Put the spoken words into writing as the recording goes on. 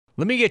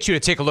Let me get you to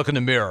take a look in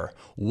the mirror.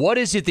 What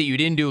is it that you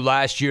didn't do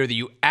last year that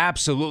you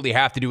absolutely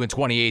have to do in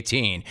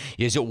 2018?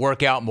 Is it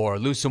work out more,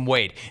 lose some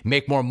weight,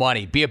 make more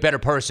money, be a better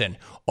person?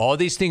 All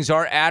these things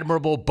are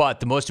admirable, but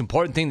the most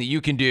important thing that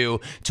you can do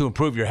to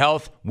improve your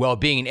health,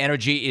 well-being, and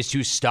energy is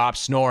to stop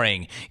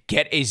snoring.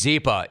 Get a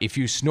Zyppah. If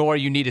you snore,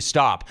 you need to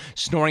stop.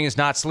 Snoring is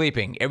not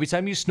sleeping. Every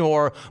time you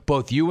snore,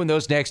 both you and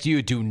those next to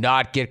you do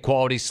not get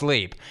quality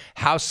sleep.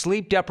 How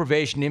sleep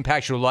deprivation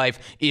impacts your life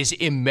is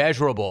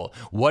immeasurable.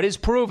 What is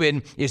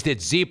proven is that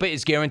Zyppah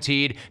is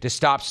guaranteed to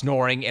stop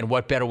snoring, and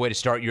what better way to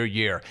start your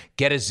year?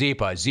 Get a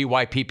Zyppah,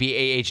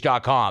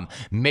 ZYPPAH.com.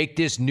 Make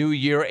this new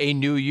year a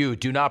new you.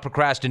 Do not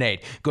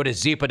procrastinate. Go to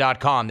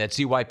Zyppah.com. That's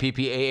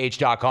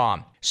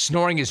ZYPPAH.com.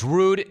 Snoring is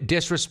rude,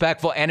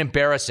 disrespectful, and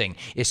embarrassing,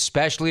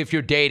 especially if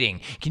you're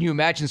dating. Can you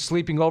imagine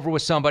sleeping over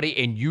with somebody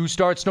and you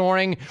start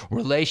snoring?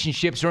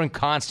 Relationships are in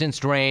constant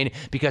strain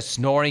because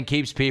snoring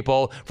keeps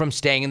people from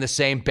staying in the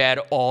same bed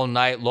all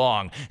night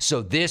long.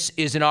 So this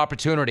is an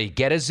opportunity.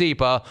 Get a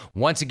Zyppah.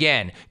 Once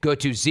again, go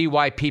to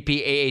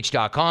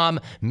ZYPPAH.com.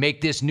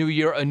 Make this new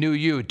year a new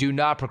you. Do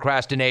not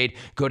procrastinate.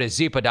 Go to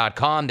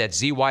Zyppah.com.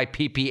 That's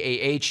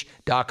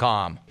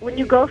ZYPPAH.com. When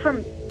you go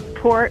from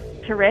poor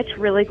to rich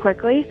really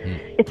quickly,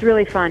 it's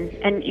really fun.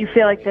 And you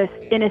feel like this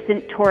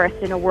innocent tourist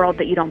in a world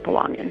that you don't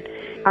belong in.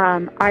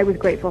 I was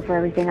grateful for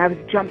everything. I was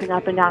jumping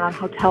up and down on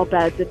hotel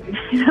beds and,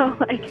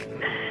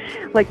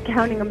 like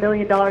counting $1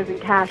 million in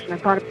cash. And I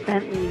bought a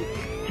Bentley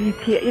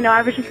GT.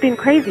 I was just being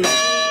crazy.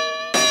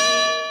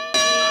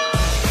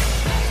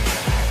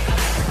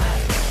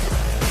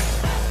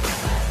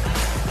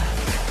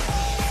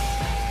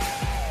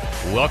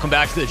 Welcome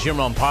back to the Jim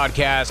Rome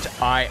Podcast.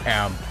 I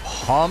am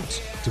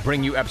pumped to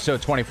bring you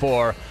episode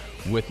 24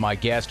 with my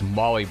guest,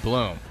 Molly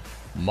Bloom.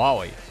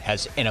 Molly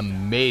has an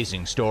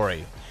amazing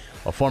story.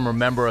 A former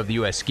member of the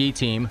U.S. ski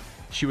team,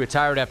 she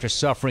retired after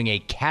suffering a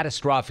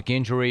catastrophic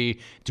injury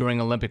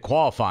during Olympic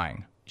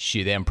qualifying.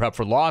 She then prepped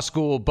for law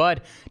school,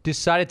 but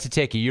decided to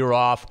take a year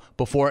off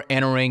before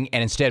entering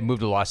and instead moved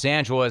to Los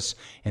Angeles,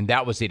 and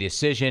that was a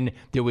decision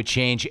that would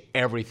change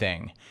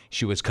everything.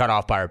 She was cut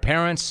off by her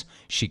parents,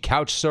 she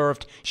couch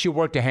surfed, she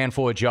worked a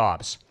handful of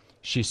jobs.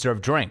 She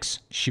served drinks,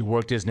 she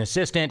worked as an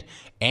assistant,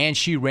 and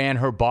she ran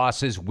her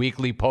boss's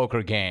weekly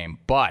poker game.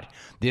 But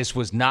this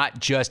was not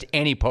just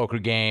any poker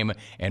game,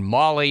 and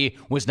Molly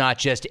was not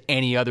just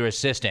any other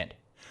assistant.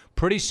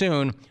 Pretty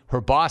soon, her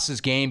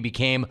boss's game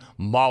became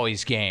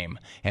Molly's game,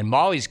 and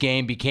Molly's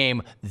game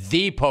became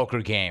the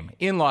poker game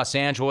in Los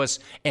Angeles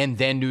and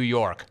then New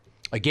York.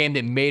 A game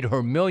that made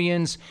her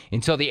millions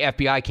until the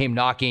FBI came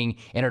knocking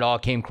and it all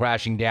came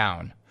crashing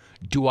down.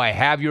 Do I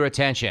have your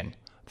attention?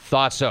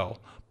 Thought so.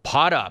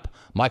 Pot up.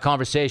 My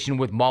conversation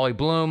with Molly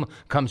Bloom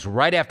comes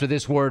right after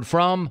this word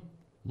from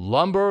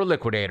Lumber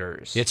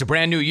Liquidators. It's a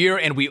brand new year,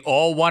 and we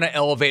all want to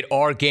elevate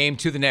our game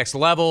to the next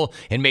level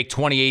and make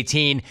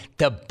 2018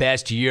 the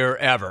best year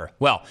ever.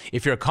 Well,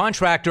 if you're a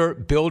contractor,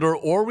 builder,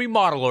 or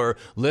remodeler,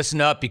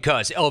 listen up,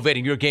 because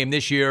elevating your game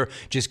this year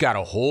just got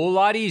a whole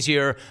lot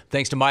easier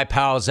thanks to my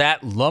pals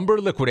at Lumber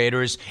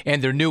Liquidators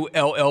and their new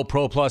LL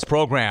Pro Plus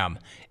program.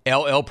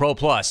 LL Pro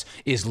Plus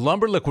is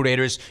Lumber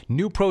Liquidators'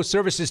 new pro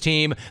services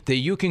team that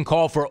you can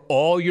call for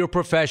all your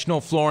professional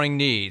flooring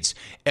needs.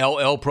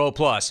 LL Pro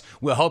Plus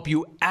will help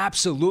you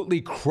absolutely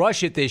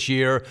crush it this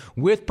year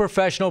with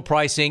professional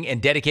pricing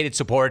and dedicated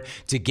support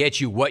to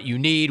get you what you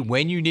need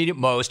when you need it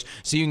most,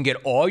 so you can get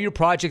all your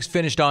projects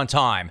finished on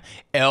time.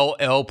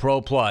 LL Pro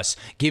Plus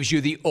gives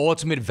you the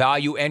ultimate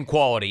value and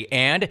quality,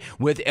 and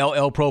with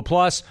LL Pro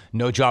Plus,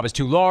 no job is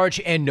too large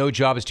and no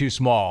job is too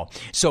small.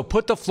 So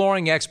put the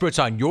flooring experts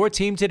on your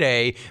team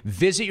today.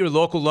 Visit your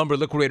local Lumber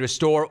Liquidator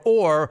store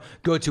or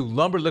go to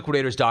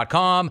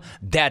lumberliquidators.com.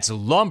 That's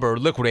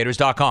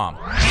lumberliquidators.com.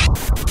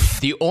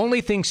 The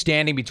only thing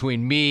standing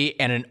between me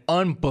and an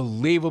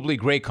unbelievably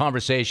great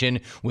conversation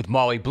with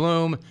Molly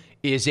Bloom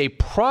is a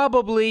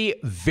probably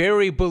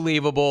very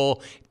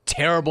believable,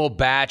 terrible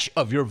batch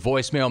of your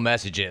voicemail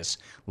messages.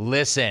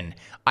 Listen,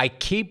 I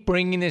keep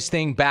bringing this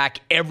thing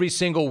back every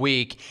single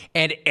week,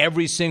 and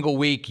every single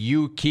week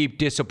you keep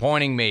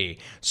disappointing me.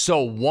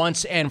 So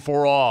once and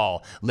for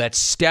all, let's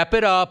step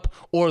it up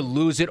or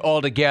lose it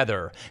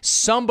altogether.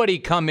 Somebody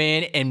come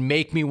in and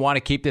make me want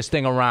to keep this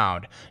thing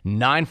around.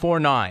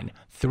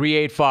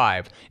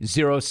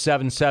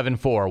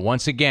 949-385-0774.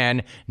 Once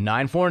again,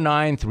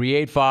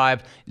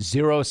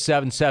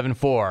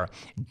 949-385-0774.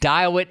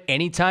 Dial it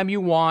anytime you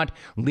want.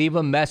 Leave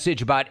a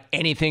message about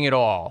anything at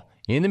all.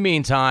 In the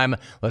meantime,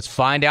 let's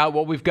find out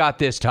what we've got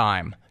this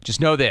time.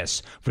 Just know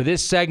this. For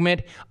this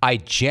segment, I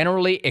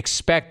generally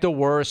expect the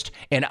worst,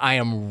 and I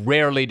am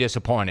rarely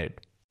disappointed.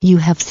 You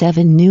have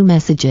 7 new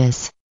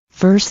messages.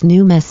 First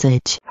new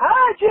message.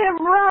 Hi, Jim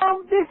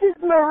Rome. This is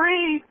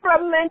Marie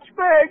from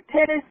Lynchburg,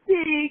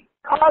 Tennessee,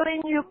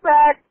 calling you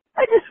back.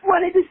 I just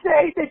wanted to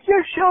say that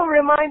your show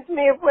reminds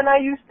me of when I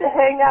used to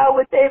hang out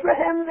with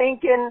Abraham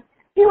Lincoln.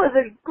 He was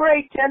a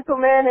great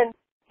gentleman, and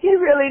he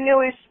really knew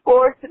his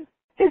sports. And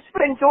his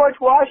friend George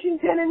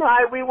Washington and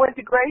we went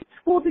to grade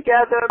school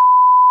together.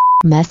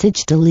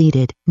 Message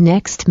deleted.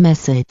 Next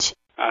message.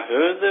 I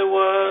heard there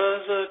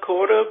was a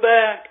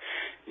quarterback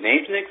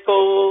named Nick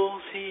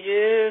Foles. He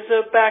is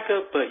a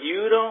backup, but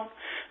you don't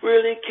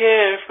really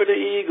care for the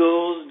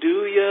Eagles,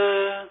 do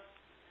ya?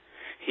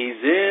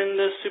 He's in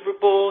the Super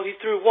Bowl. He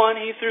threw one,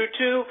 he threw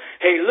two.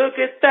 Hey, look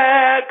at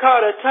that.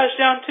 Caught a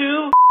touchdown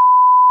too.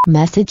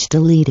 Message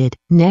deleted.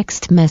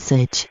 Next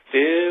message.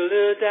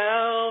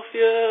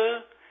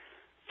 Philadelphia,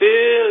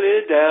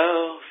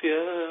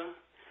 Philadelphia,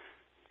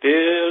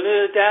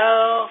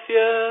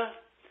 Philadelphia,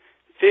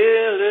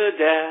 Philadelphia.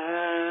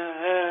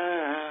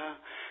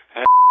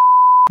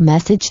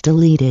 Message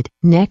deleted.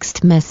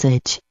 Next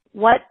message.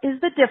 What is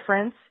the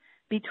difference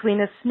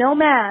between a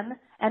snowman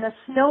and a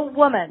snow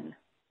woman?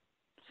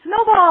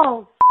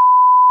 Snowballs!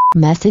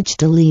 Message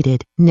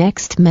deleted.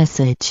 Next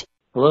message.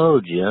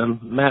 Hello, Jim.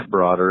 Matt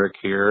Broderick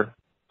here.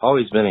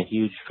 Always been a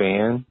huge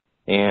fan,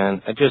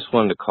 and I just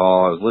wanted to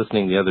call. I was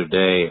listening the other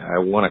day. I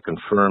want to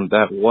confirm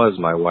that was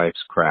my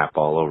wife's crap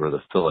all over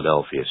the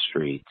Philadelphia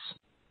streets.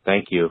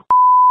 Thank you.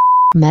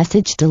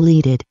 Message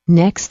deleted.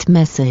 Next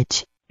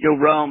message. Yo,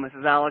 Rome, this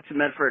is Alex in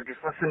Medford.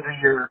 Just listen to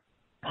your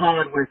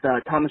pod with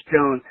Thomas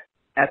Jones.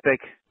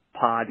 Epic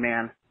pod,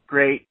 man.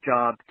 Great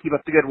job. Keep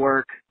up the good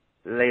work.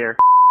 Later.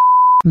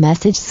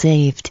 Message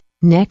saved.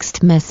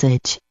 Next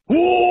message. Oh,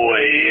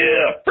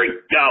 yeah. Freak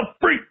out.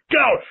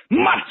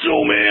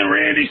 Macho Man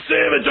Randy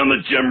Savage on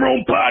the Jim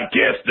Rome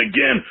podcast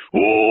again.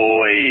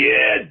 Oh,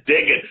 yeah.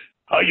 Dig it.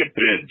 How you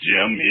been,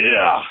 Jim?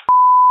 Yeah.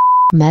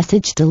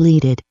 Message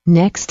deleted.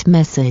 Next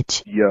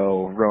message.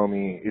 Yo,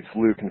 Romy, it's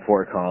Luke in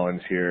Fort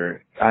Collins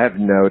here. I have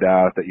no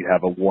doubt that you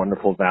have a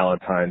wonderful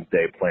Valentine's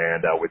Day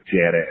planned with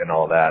Janet and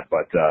all that,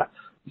 but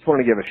just want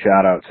to give a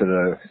shout out to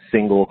the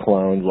single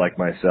clones like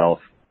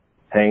myself.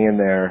 Hang in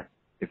there.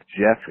 If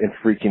Jeff in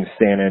freaking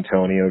San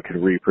Antonio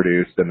could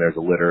reproduce, then there's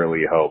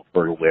literally hope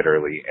for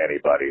literally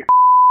anybody.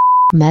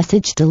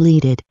 Message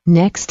deleted.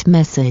 Next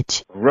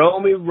message.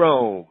 Romy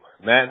Rome.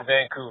 Matt in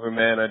Vancouver,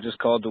 man. I just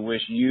called to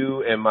wish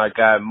you and my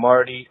guy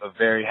Marty a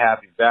very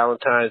happy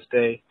Valentine's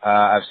Day.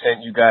 I've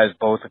sent you guys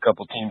both a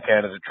couple Team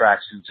Canada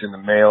tracksuits in the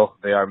mail.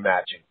 They are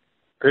matching.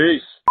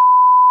 Peace.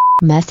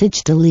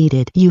 Message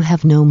deleted. You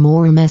have no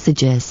more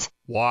messages.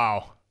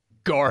 Wow.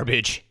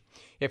 Garbage.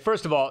 Hey,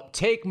 first of all,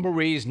 take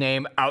Marie's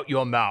name out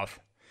your mouth.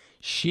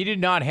 She did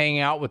not hang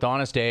out with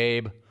Honest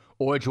Abe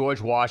or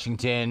George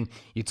Washington.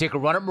 You take a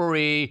run at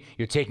Marie,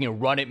 you're taking a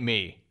run at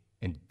me.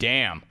 And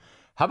damn,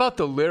 how about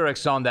the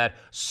lyrics on that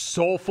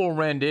soulful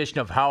rendition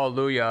of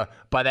Hallelujah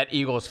by that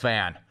Eagles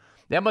fan?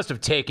 That must have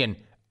taken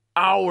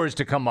hours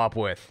to come up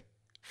with.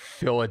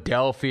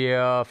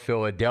 Philadelphia,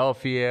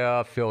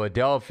 Philadelphia,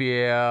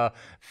 Philadelphia,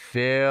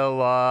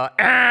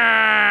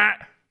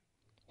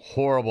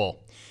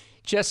 Horrible.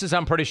 Just as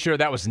I'm pretty sure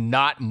that was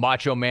not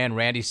Macho Man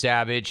Randy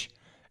Savage,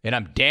 and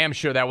I'm damn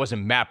sure that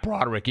wasn't Matt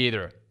Broderick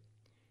either.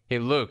 Hey,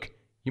 Luke,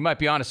 you might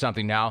be onto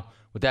something now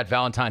with that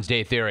Valentine's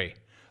Day theory.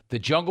 The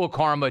jungle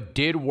karma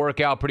did work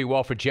out pretty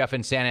well for Jeff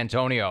in San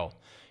Antonio.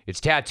 It's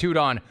tattooed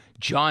on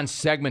John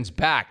Segman's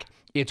back.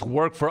 It's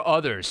work for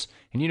others.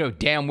 And you know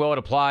damn well it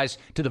applies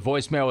to the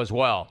voicemail as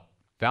well.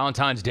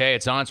 Valentine's Day,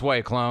 it's on its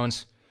way,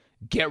 clones.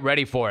 Get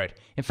ready for it.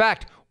 In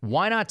fact,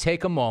 why not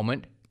take a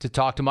moment to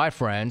talk to my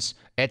friends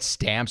at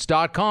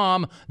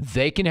Stamps.com?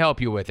 They can help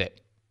you with it.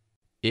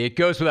 It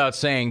goes without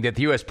saying that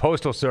the U.S.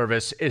 Postal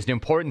Service is an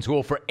important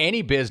tool for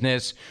any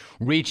business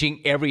reaching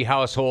every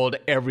household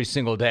every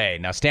single day.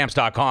 Now,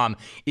 Stamps.com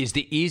is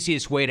the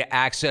easiest way to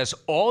access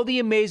all the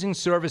amazing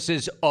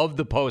services of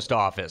the post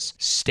office.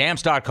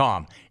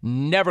 Stamps.com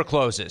never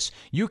closes.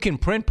 You can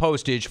print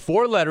postage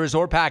for letters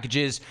or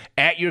packages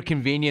at your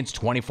convenience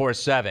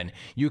 24/7.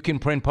 You can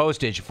print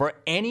postage for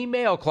any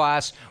mail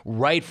class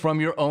right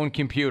from your own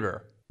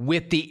computer,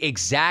 with the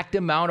exact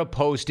amount of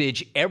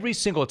postage every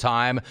single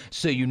time,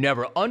 so you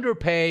never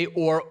underpay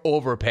or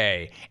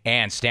overpay.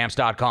 And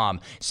Stamps.com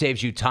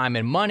saves you time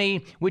and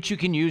money, which you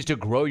can use to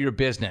grow your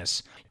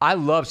business. I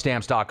love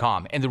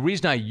Stamps.com, and the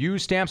reason I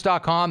use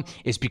Stamps.com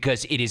is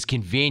because it is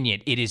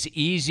convenient, it is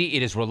easy,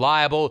 it is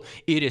reliable,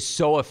 it is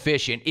so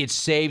efficient, it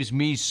saves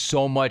me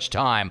so much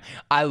time.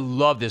 I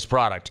love this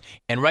product.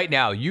 And right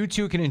now, you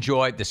too can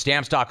enjoy the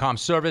Stamps.com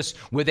service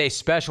with a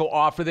special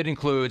offer that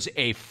includes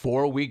a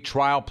 4-week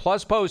trial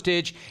plus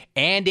postage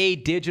and a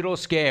digital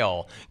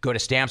scale. Go to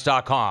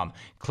Stamps.com,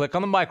 click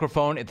on the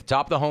microphone at the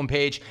top of the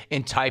homepage,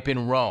 and type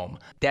in Rome.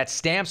 That's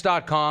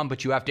Stamps.com,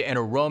 but you have to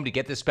enter Rome to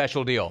get this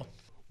special deal.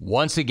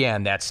 Once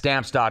again, that's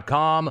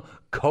Stamps.com,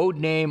 code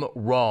name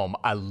Rome.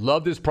 I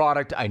love this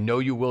product. I know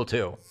you will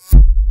too.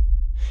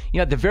 You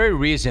know, the very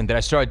reason that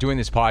I started doing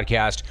this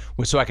podcast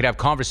was so I could have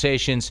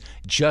conversations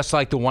just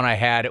like the one I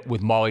had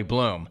with Molly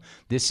Bloom.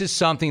 This is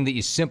something that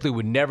you simply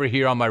would never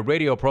hear on my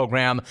radio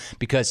program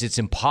because it's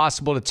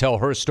impossible to tell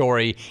her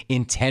story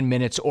in 10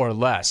 minutes or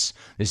less.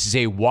 This is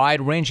a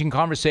wide-ranging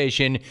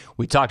conversation.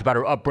 We talked about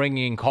her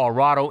upbringing in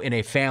Colorado in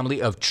a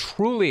family of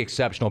truly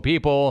exceptional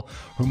people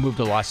who moved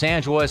to Los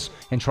Angeles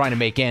and trying to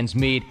make ends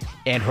meet,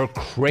 and her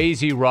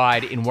crazy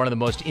ride in one of the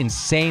most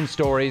insane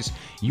stories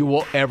you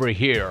will ever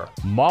hear.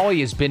 Molly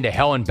has been to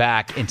hell and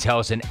back and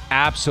tells an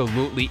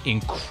absolutely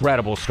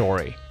incredible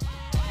story.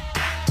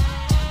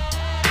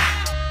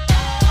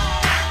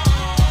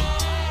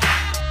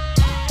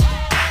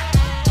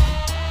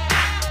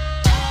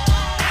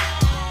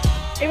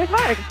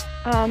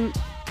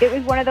 It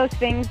was one of those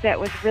things that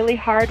was really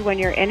hard when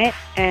you're in it,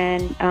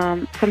 and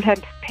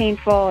sometimes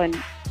painful,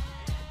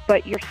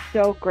 but you're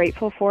so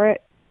grateful for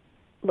it.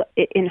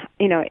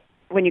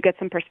 When you get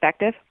some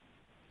perspective.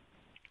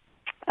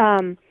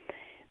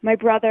 My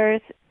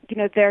brothers,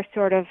 their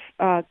sort of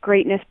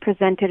greatness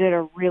presented at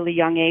a really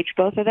young age.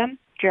 Both of them.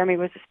 Jeremy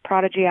was this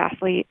prodigy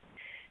athlete.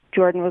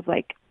 Jordan was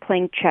like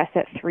playing chess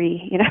at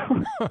 3.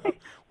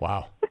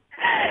 Wow.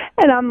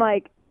 And I'm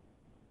like,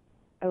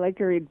 I like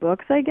to read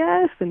books, I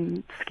guess,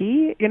 and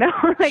ski,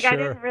 Sure. I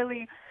didn't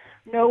really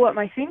know what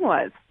my thing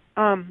was.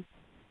 And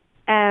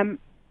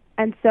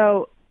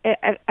so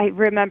I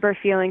remember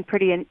feeling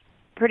pretty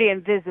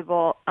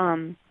invisible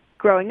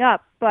growing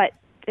up, but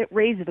it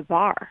raised the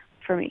bar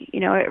for me.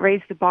 It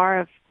raised the bar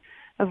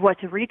of what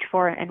to reach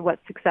for and what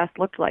success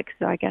looked like.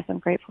 So I guess I'm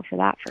grateful for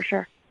that for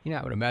sure.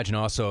 I would imagine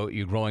also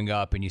you're growing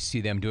up and you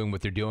see them doing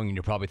what they're doing and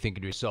you're probably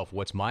thinking to yourself,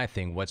 what's my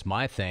thing? What's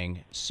my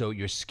thing? So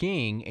you're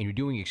skiing and you're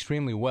doing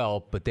extremely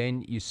well, but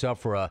then you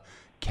suffer a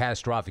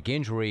catastrophic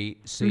injury.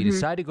 So you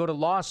decide to go to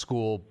law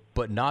school,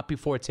 but not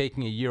before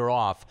taking a year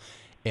off,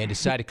 and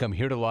decide to come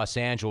here to Los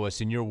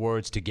Angeles, in your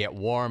words, to get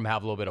warm,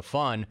 have a little bit of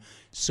fun.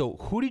 So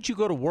who did you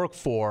go to work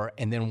for,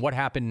 and then what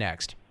happened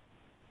next?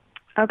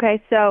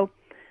 Okay, so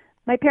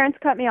my parents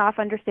cut me off,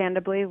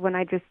 understandably, when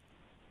I just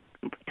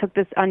took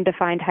this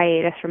undefined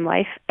hiatus from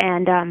life,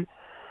 and I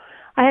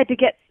had to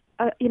get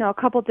a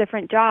couple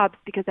different jobs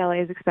because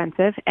LA is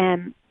expensive,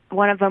 and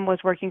one of them was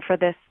working for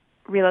this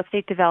real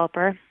estate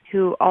developer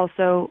who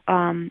also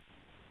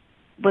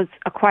was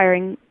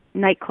acquiring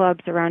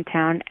nightclubs around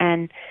town,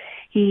 and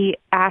he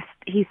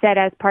said,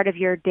 as part of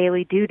your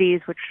daily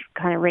duties, which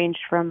kind of ranged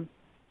from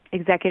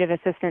executive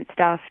assistant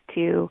stuff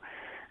to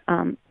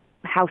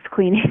house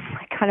cleaning,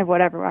 kind of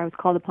whatever I was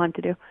called upon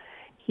to do,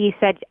 he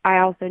said, I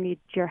also need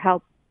your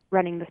help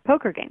running this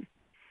poker game.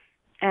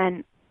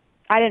 And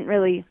I didn't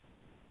really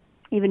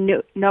even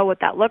know what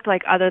that looked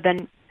like, other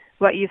than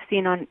what you've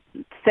seen on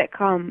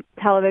sitcom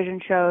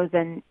television shows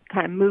and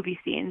kind of movie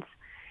scenes.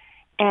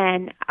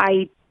 And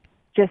I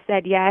just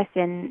said yes,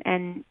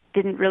 and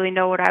didn't really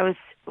know what I was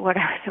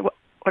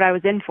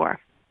in for.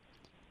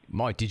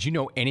 Molly, did you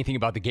know anything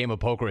about the game of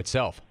poker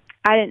itself?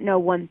 I didn't know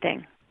one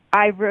thing.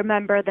 I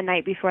remember the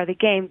night before the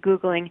game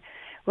Googling,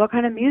 what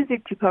kind of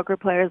music do poker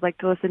players like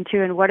to listen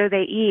to, and what do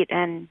they eat?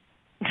 And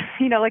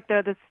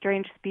they're this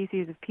strange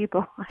species of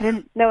people. I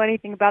didn't know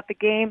anything about the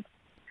game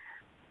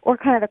or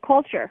kind of the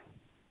culture.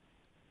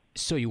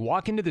 So you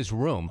walk into this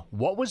room.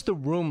 What was the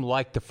room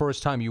like the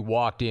first time you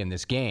walked in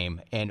this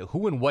game, and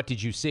who and what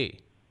did you see?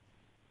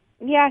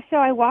 Yeah, so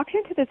I walked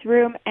into this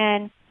room,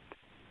 and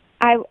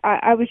I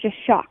was just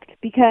shocked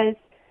because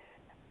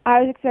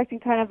I was expecting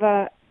kind of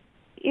a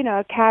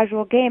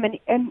casual game,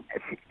 and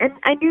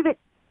I knew that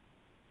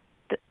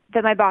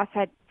my boss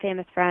had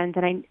famous friends,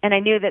 and I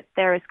knew that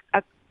there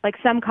was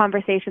some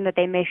conversation that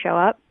they may show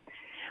up.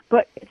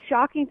 But it's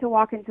shocking to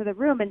walk into the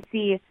room and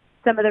see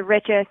some of the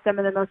richest, some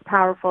of the most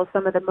powerful,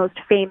 some of the most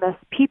famous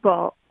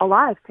people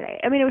alive today.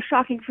 I mean, it was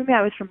shocking for me.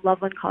 I was from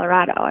Loveland,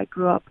 Colorado. I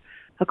grew up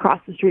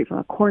across the street from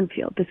a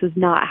cornfield. This was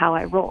not how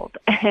I rolled.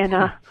 And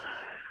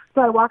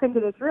so I walk into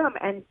this room,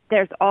 and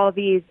there's all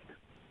these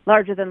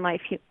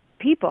larger-than-life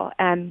people,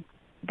 and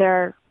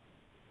they're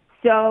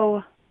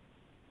so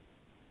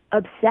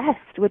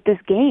obsessed with this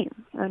game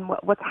and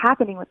what's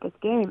happening with this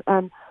game.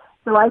 And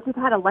so I just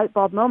had a light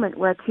bulb moment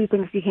where two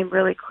things became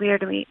really clear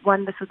to me.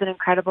 One, this was an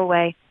incredible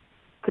way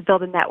to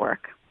build a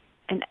network.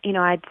 And, it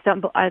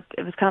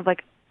was kind of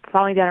like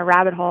falling down a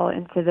rabbit hole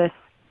into this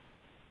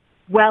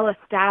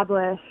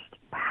well-established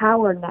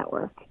power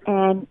network.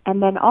 And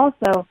then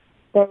also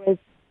there was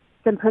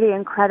some pretty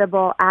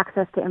incredible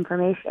access to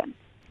information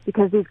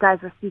because these guys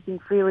were speaking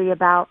freely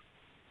about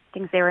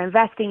things they were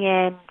investing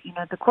in,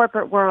 the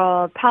corporate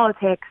world,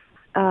 politics,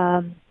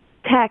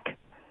 tech.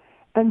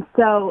 And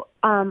so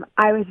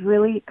I was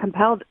really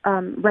compelled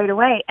right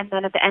away. And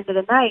then at the end of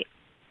the night,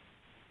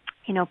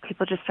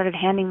 people just started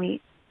handing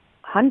me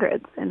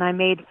hundreds. And I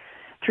made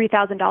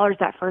 $3,000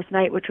 that first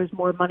night, which was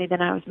more money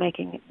than I was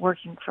making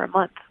working for a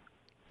month.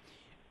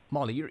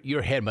 Molly,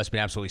 your head must have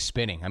been absolutely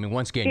spinning. I mean,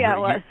 once again,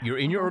 Yeah, you're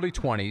in your early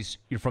 20s.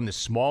 You're from this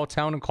small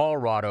town in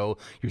Colorado.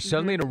 You're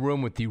suddenly in a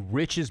room with the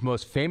richest,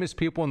 most famous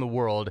people in the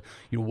world.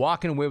 You're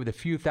walking away with a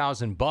few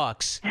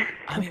 $1,000.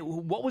 I mean,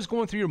 what was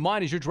going through your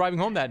mind as you're driving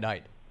home that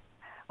night?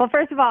 Well,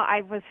 first of all,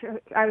 I was sure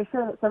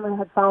that someone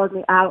had followed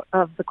me out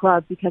of the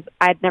club because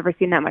I'd never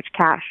seen that much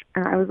cash.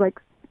 And I was like,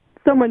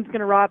 someone's going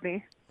to rob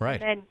me.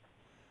 Right. And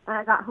when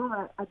I got home,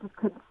 I just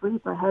couldn't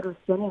sleep. My head was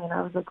spinning, and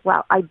I was like,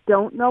 wow, I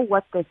don't know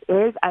what this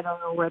is. I don't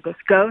know where this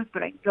goes,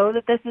 but I know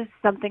that this is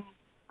something.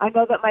 I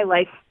know that my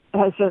life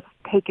has just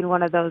taken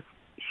one of those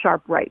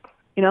sharp rights,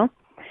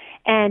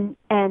 And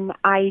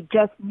I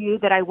just knew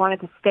that I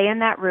wanted to stay in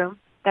that room,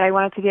 that I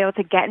wanted to be able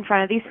to get in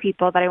front of these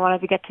people, that I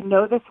wanted to get to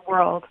know this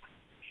world.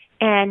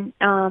 And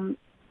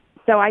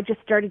so I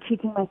just started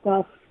teaching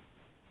myself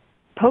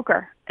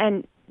poker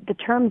and the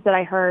terms that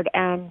I heard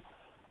and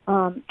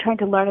trying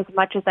to learn as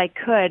much as I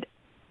could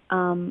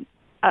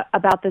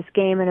about this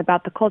game and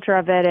about the culture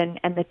of it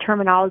and the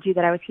terminology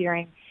that I was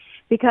hearing.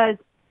 because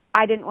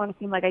I didn't want to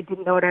seem like I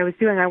didn't know what I was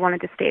doing. I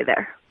wanted to stay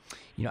there.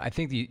 You know, I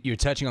think you're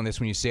touching on this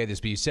when you say this,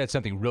 but you said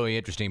something really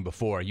interesting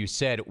before. You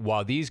said,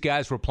 while these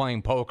guys were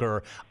playing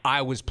poker,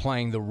 I was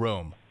playing the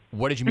room.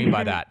 What did you mean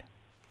by that?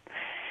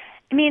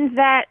 It means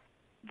that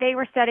they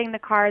were setting the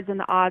cards and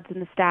the odds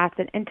and the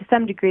stats and to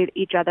some degree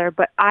each other,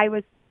 but I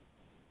was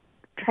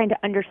trying to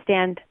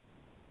understand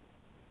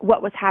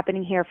what was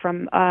happening here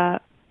from a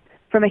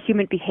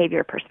human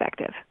behavior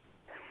perspective.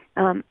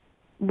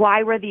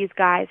 Why were these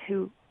guys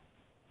who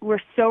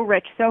were so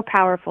rich, so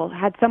powerful,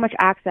 had so much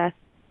access,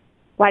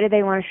 why did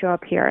they want to show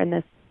up here in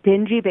this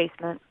dingy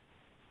basement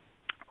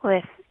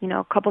with,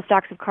 a couple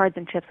stacks of cards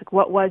and chips? Like,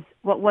 what was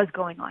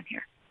going on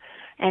here?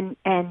 And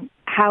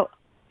how,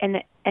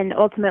 and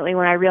ultimately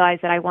when I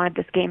realized that I wanted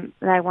this game,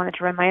 that I wanted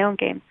to run my own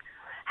games,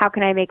 how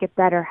can I make it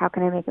better? How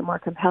can I make it more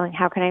compelling?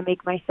 How can I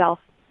make myself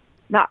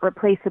not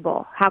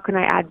replaceable? How can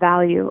I add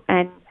value?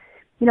 And,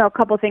 a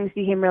couple things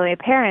became really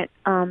apparent.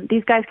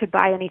 These guys could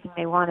buy anything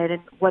they wanted,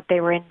 and what they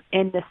were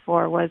in this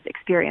for was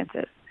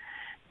experiences.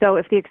 So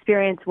if the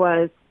experience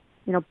was,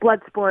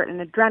 blood sport and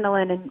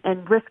adrenaline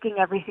and risking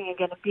everything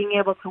again and being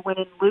able to win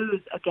and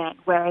lose again,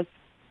 whereas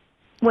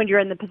when you're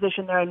in the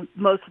position they're in,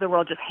 most of the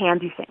world just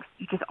hands you things.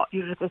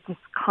 It's just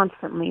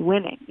constantly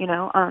winning,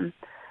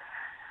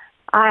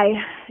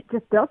 I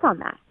just built on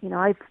that.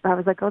 I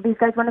was like, oh, these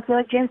guys want to feel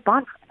like James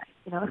Bond for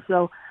a night,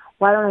 so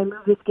why don't I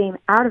move this game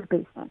out of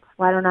basements?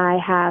 Why don't I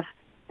have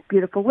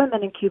beautiful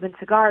women and Cuban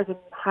cigars and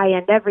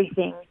high-end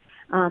everything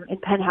in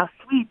penthouse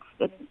suites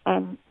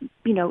and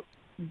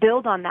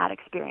build on that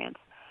experience?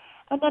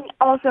 And then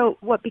also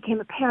what became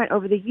apparent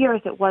over the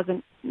years, it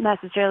wasn't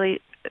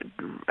necessarily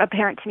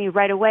apparent to me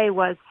right away,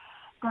 was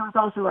there was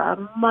also a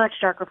much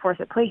darker force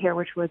at play here,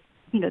 which was,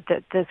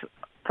 this,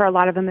 for a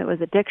lot of them it was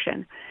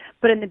addiction.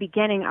 But in the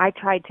beginning, I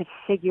tried to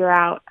figure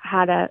out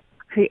how to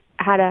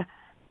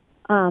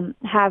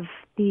have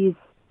these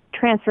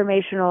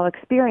transformational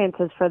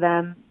experiences for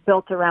them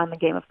built around the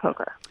game of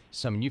poker.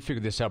 You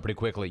figured this out pretty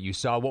quickly. You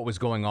saw what was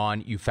going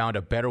on, you found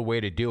a better way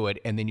to do it,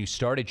 and then you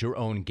started your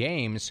own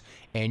games,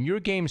 and your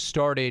game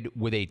started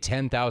with a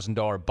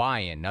 $10,000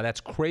 buy-in. Now,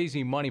 that's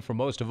crazy money for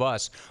most of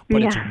us,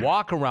 but it's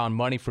walk-around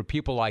money for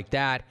people like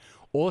that.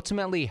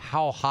 Ultimately,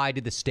 how high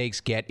did the stakes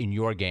get in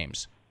your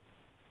games?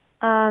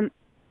 By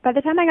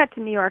the time I got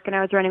to New York and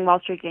I was running Wall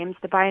Street games,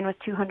 the buy-in was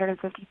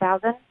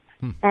 $250,000,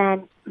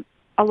 and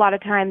a lot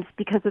of times,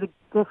 because of the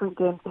different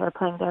games they're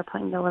playing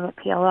No Limit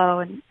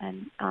PLO,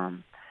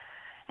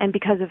 and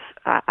because of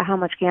how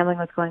much gambling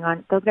was going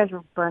on, those guys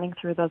were burning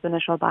through those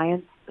initial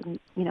buy-ins,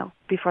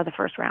 before the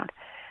first round.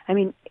 I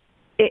mean,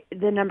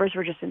 the numbers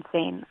were just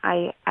insane.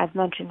 I've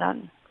mentioned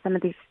on some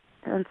of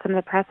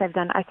the press I've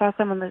done, I saw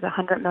someone lose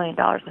 $100 million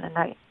in a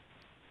night.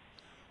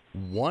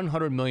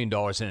 $100 million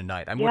in a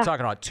night. I mean, we're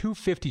talking about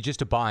 $250 just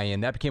to buy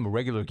in. That became a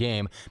regular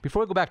game.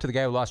 Before we go back to the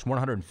guy who lost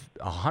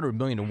 $100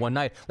 million in one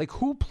night, like,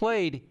 who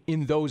played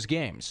in those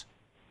games?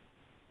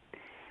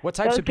 What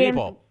types of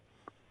people?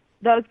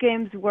 Those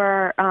games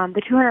were,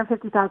 the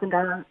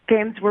 $250,000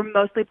 games were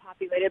mostly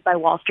populated by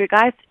Wall Street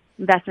guys,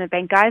 investment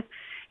bank guys,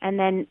 and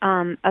then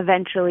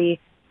eventually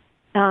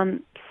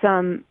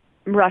some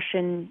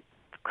Russian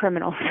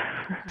criminals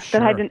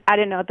that I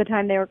didn't know at the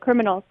time they were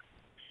criminals.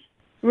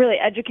 Really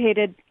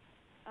educated,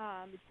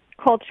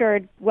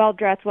 cultured,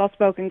 well-dressed,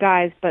 well-spoken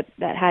guys, but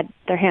that had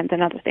their hands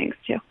in other things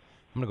too. I'm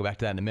going to go back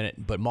to that in a minute.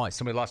 But Molly,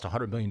 somebody lost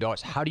 $100 million.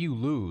 How do you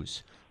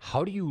lose?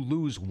 How do you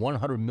lose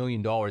 $100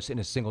 million in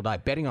a single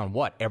night? Betting on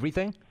what?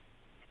 Everything?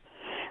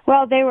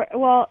 Well,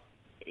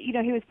 he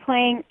was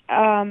playing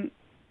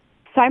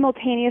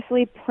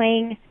simultaneously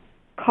playing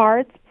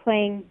cards,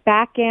 playing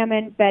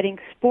backgammon, betting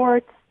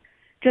sports.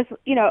 Just,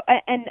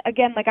 and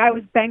again, like, I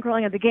was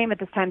bankrolling at the game at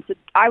this time, so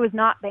I was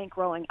not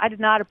bankrolling. I did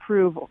not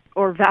approve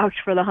or vouch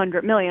for the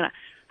 $100 million.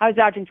 I was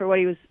vouching for what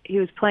he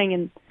was playing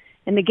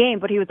in the game,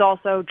 but he was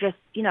also just,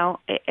 he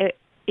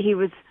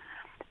was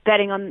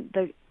betting on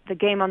the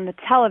game on the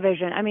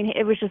television. I mean,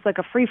 it was just like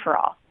a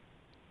free-for-all.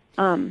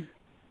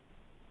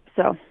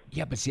 So.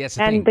 Yeah, but see, that's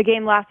the thing. And the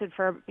game lasted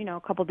for,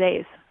 a couple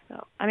days.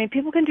 So, I mean,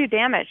 people can do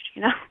damage,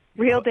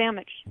 real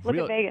damage. Look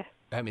at Vegas.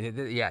 I mean,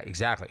 yeah,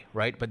 exactly,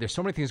 right? But there's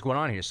so many things going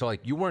on here. So, like,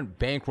 you weren't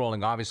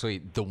bankrolling,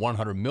 obviously, the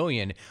 $100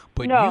 million,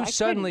 but no, you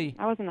suddenly...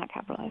 I wasn't that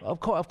capitalized.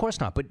 Of course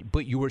not.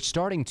 But you were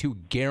starting to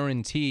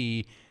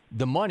guarantee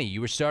the money.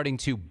 You were starting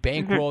to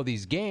bankroll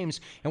these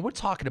games, and we're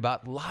talking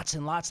about lots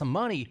and lots of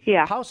money.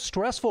 Yeah. How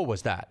stressful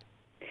was that?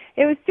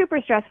 It was super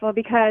stressful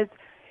because,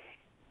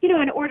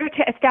 in order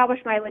to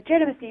establish my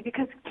legitimacy,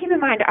 because keep in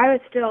mind, I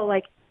was still,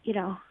 like,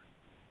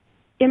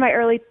 in my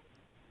early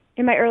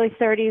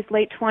 30s,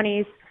 late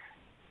 20s.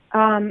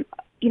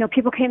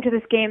 People came to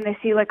this game, they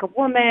see like a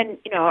woman,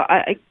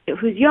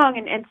 who's young.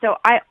 And so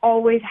I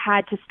always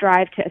had to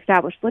strive to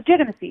establish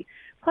legitimacy.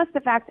 Plus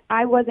the fact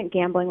I wasn't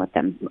gambling with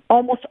them.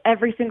 Almost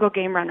every single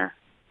game runner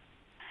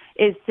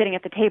is sitting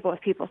at the table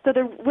with people. So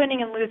they're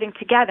winning and losing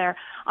together.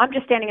 I'm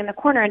just standing in the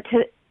corner, and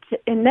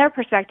in their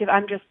perspective,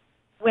 I'm just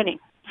winning,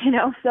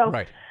 So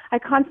right. I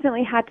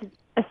constantly had to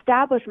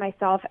establish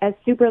myself as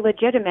super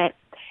legitimate.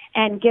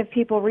 and give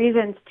people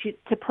reasons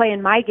to play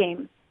in my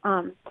game.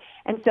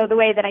 And so the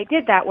way that I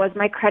did that was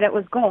my credit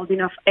was gold. You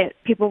know,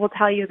 people will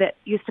tell you that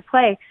used to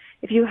play,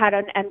 if you had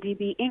an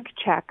MDB Inc.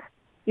 check,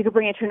 you could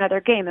bring it to another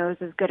game. It was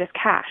as good as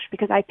cash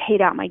because I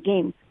paid out my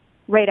game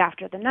right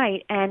after the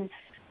night. And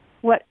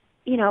what,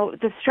 you know,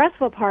 the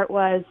stressful part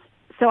was,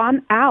 so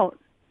I'm out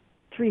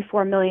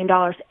 $3-4 million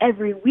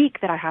every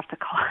week that I have to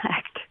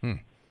collect.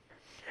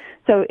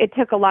 So it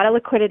took a lot of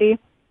liquidity,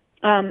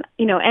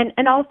 you know,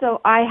 and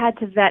also I had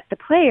to vet the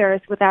players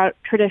without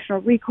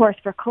traditional recourse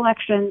for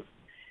collections.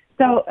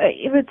 So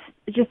it was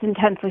just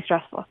intensely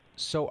stressful.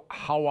 So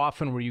how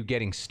often were you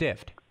getting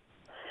stiffed?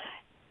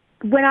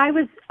 When I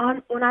was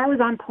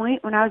on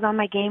point, when I was on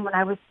my game, when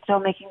I was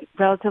still making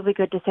relatively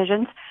good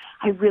decisions,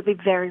 I really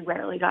very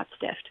rarely got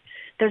stiffed.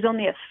 There's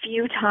only a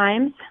few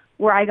times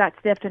where I got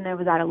stiffed and it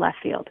was out of left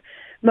field.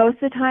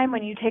 Most of the time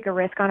when you take a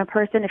risk on a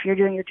person, if you're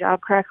doing your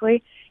job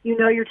correctly, you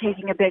know you're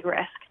taking a big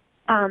risk.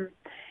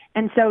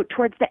 And so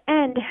towards the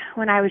end,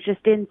 when I was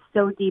just in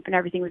so deep and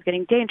everything was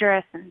getting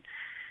dangerous and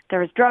there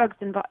was drugs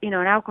and, you know,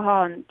 and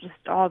alcohol and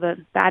just all the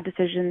bad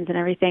decisions and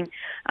everything,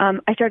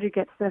 I started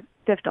to get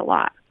stiffed a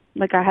lot.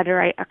 Like I had to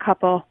write a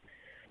couple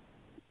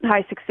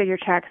high six-figure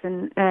checks,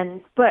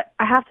 but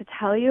I have to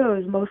tell you, it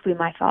was mostly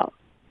my fault.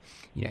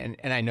 Yeah,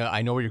 and I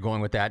know where you're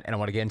going with that, and I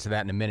want to get into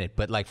that in a minute.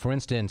 But like, for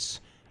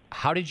instance,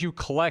 how did you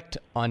collect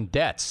on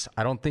debts?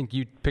 I don't think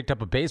you picked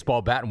up a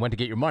baseball bat and went to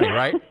get your money,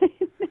 right?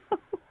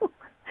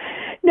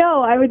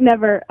 No, I would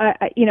never.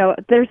 You know,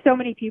 there's so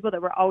many people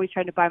that were always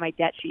trying to buy my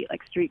debt sheet,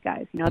 like street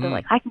guys. You know, they're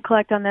like, I can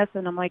collect on this,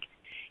 and I'm like,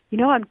 you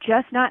know, I'm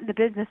just not in the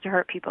business to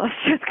hurt people. It's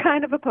just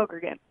kind of a poker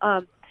game.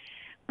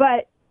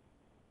 But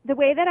the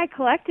way that I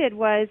collected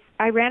was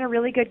I ran a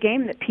really good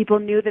game that people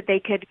knew that they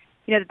could,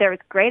 you know, that there was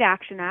great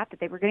action at,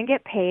 that they were going to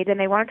get paid, and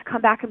they wanted to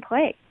come back and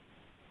play.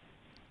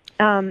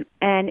 And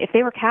if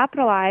they were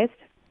capitalized,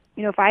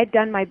 you know, if I had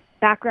done my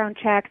background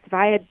checks, if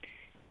I had,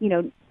 you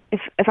know,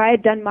 if I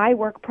had done my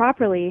work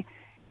properly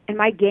and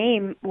my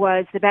game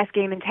was the best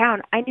game in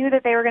town, I knew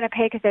that they were going to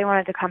pay because they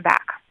wanted to come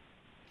back.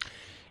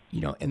 You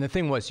know, and the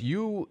thing was,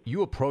 you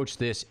approached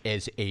this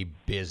as a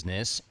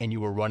business, and you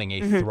were running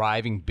a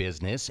thriving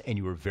business, and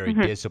you were very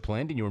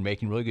disciplined, and you were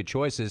making really good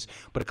choices.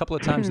 But a couple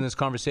of times in this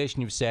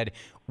conversation, you've said,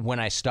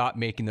 when I stopped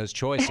making those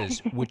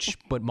choices,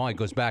 but Molly,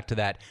 goes back to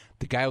that,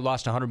 the guy who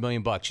lost $100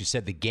 million, you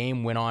said the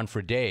game went on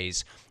for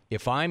days.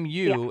 If I'm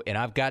you and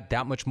I've got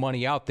that much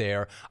money out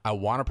there, I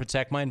want to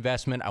protect my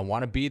investment, I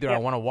want to be there, I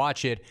want to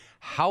watch it.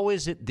 How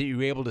is it that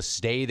you're able to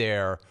stay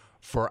there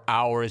for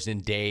hours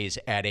and days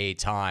at a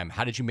time?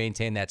 How did you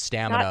maintain that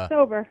stamina? Not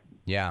sober.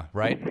 Yeah,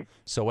 right?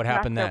 So what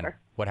happened then? Sober.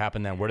 What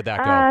happened then? Where did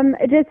that go?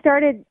 It just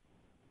started,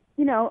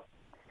 you know,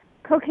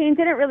 cocaine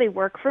didn't really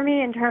work for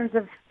me in terms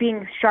of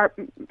being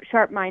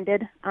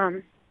sharp-minded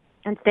and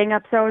staying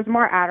up. So it was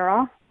more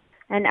Adderall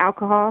and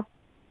alcohol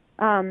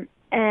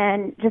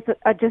and just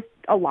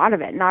a lot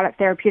of it, not at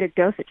therapeutic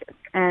dosages.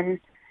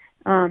 And,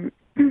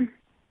 you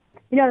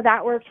know,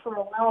 that worked for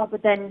a while,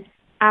 but then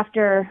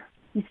after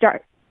you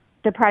start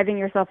depriving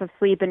yourself of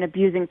sleep and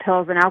abusing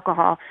pills and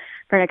alcohol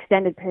for an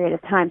extended period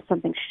of time,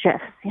 something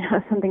shifts, you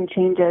know, something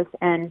changes,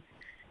 and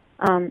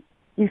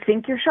you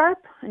think you're sharp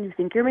and you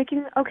think you're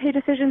making okay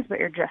decisions, but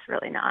you're just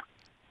really not.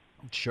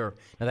 Sure.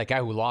 Now, that guy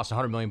who lost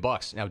 $100 million,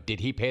 now, did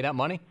he pay that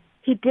money?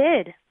 He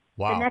did.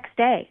 Wow. The next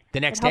day. The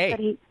next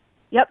day?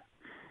 Yep.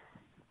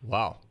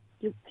 Wow.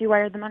 He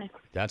wired the money.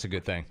 That's a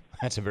good thing.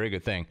 That's a very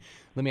good thing.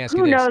 Let me ask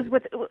you this. this.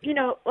 Who knows? You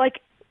know,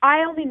 like, I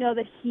only know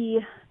that he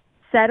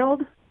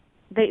settled.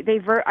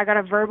 I got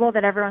a verbal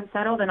that everyone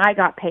settled, and I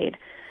got paid.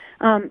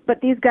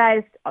 But these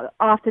guys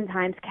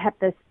oftentimes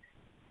kept this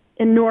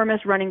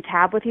enormous running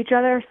tab with each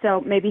other.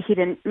 So maybe he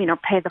didn't, you know,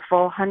 pay the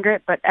full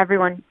 100, but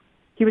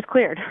he was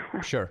cleared.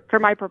 Sure. For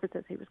my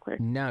purposes, he was cleared.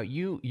 Now,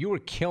 you were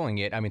killing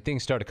it. I mean,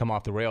 things started to come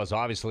off the rails,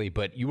 obviously,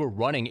 but you were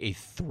running a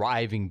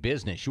thriving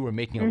business. You were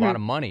making a lot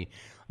of money.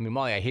 I mean,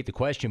 Molly, I hate the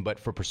question, but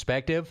for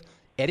perspective,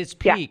 at its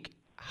peak,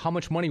 how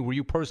much money were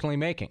you personally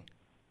making?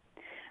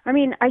 I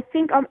mean, I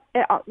think, on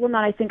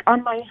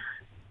my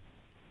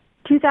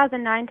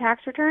 2009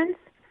 tax returns,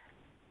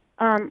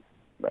 I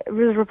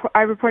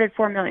reported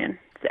 $4 million.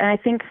 And I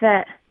think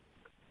that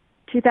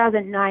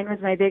 2009 was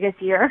my biggest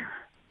year.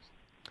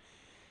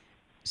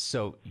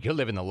 So you're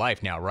living the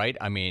life now, right?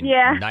 I mean,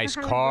 nice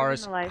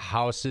cars,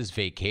 houses,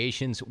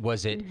 vacations.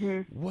 Was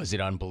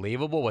it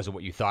unbelievable? Was it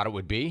what you thought it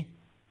would be?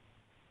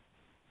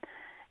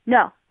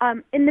 No.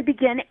 In the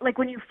beginning, like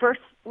when you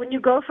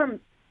go from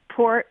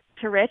poor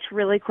to rich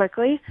really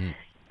quickly,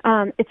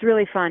 it's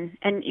really fun.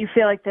 And you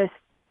feel like this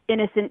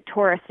innocent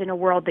tourist in a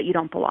world that you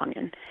don't belong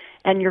in.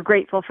 And you're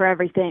grateful for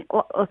everything.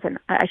 Well, listen,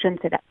 I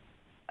shouldn't say that.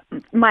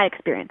 My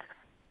experience,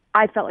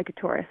 I felt like a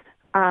tourist.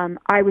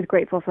 I was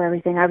grateful for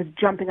everything. I was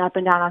jumping up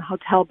and down on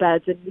hotel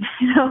beds and,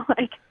 you know,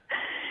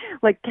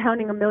 like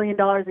counting $1 million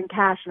in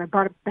cash, and I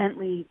bought a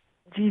Bentley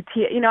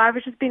GT. You know, I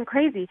was just being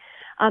crazy.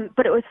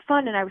 But it was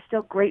fun, and I was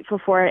still grateful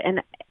for it.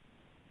 And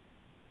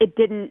it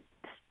didn't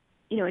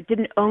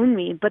own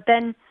me. But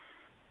then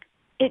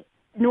it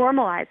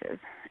normalizes,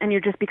 and you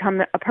just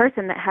become a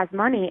person that has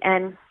money.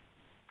 And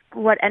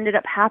what ended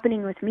up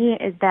happening with me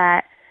is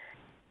that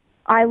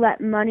I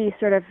let money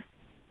sort of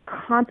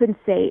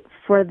compensate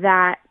for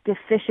that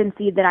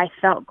deficiency that I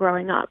felt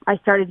growing up. I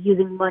started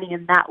using money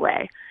in that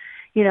way,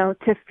 you know,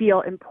 to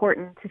feel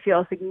important, to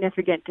feel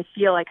significant, to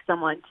feel like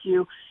someone,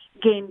 to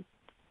gain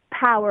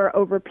power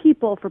over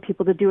people, for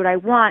people to do what I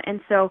want. And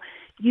so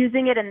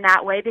using it in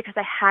that way, because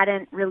I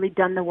hadn't really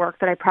done the work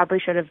that I probably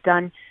should have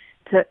done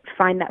to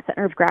find that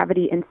center of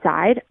gravity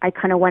inside, I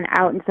kind of went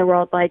out into the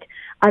world like,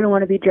 I don't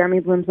want to be Jeremy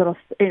Bloom's little,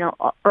 you know,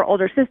 or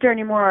older sister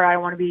anymore, or I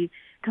don't want to be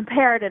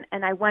compared.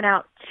 And I went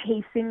out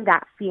chasing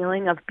that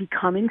feeling of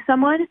becoming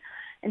someone.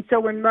 And so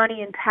when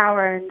money and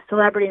power and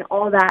celebrity and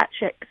all that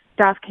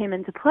stuff came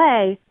into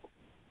play,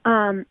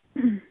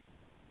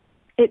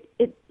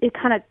 it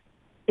kind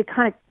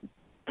of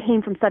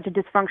came from such a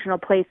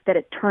dysfunctional place that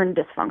it turned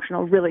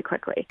dysfunctional really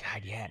quickly.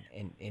 God, yeah,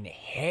 and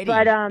heady.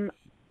 But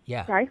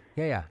yeah, sorry.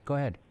 Yeah. Go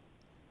ahead.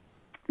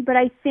 But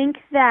I think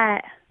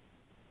that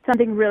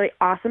something really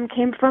awesome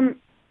came from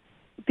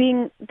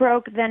being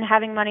broke, then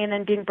having money, and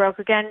then being broke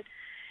again,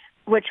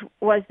 which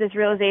was this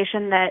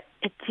realization that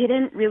it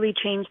didn't really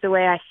change the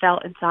way I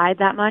felt inside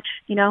that much.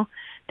 You know,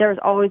 there was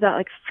always that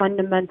like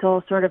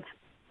fundamental sort of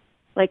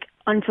like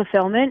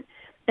unfulfillment,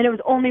 and it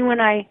was only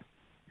when I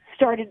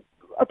started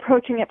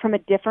approaching it from a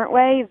different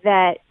way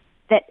that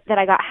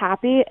I got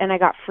happy and I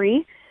got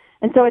free.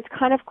 And so it's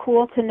kind of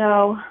cool to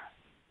know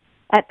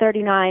at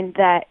 39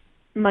 that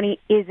money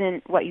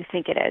isn't what you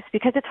think it is,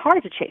 because it's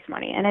hard to chase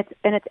money and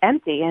it's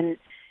empty, and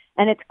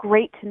it's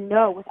great to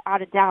know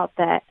without a doubt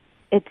that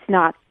it's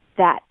not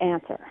that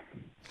answer.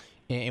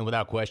 And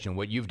without question,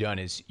 what you've done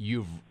is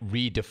you've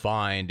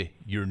redefined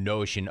your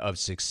notion of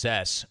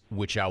success,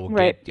 which I'll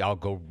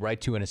go right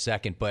to in a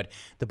second. But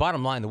the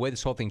bottom line, the way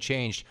this whole thing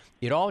changed,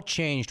 it all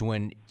changed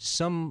when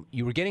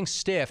you were getting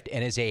stiffed,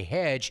 and as a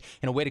hedge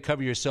and a way to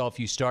cover yourself,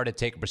 you started to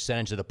take a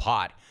percentage of the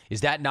pot. Is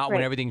that not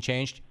when everything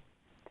changed?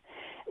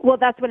 Well,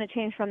 that's when it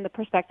changed from the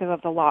perspective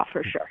of the law,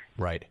 for sure.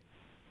 Right.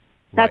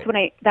 That's when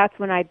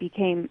I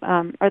became,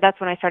 or that's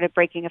when I started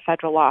breaking a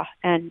federal law,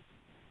 and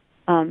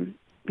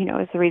you know,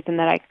 is the reason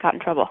that I got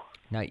in trouble.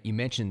 Now, you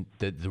mentioned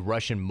the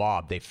Russian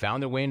mob. They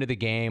found their way into the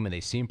game, and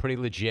they seemed pretty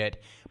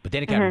legit. But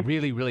then it got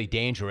really, really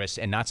dangerous.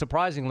 And not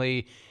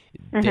surprisingly,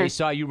 they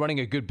saw you running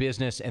a good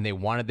business, and they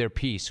wanted their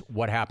piece.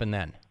 What happened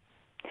then?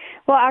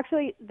 Well,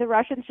 actually, the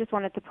Russians just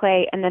wanted to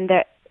play, and then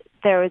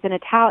there was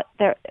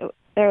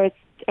there was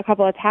a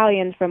couple of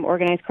Italians from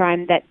organized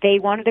crime that they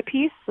wanted a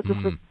piece. So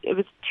it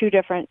was two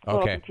different. A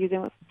little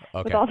confusing with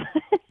all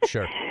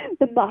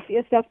the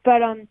mafia stuff.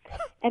 But and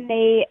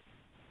they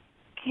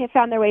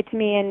found their way to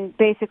me and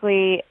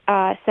basically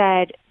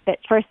said that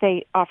first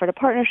they offered a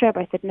partnership.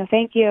 I said no,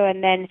 thank you,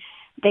 and then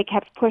they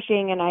kept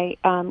pushing, and I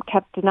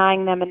kept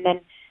denying them, and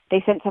then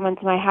they sent someone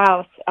to my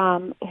house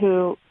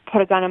who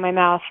put a gun in my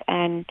mouth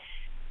and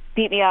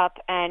beat me up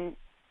and,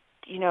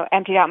 you know,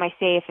 emptied out my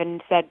safe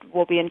and said,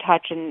 we'll be in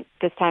touch, and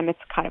this time it's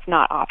kind of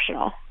not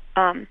optional.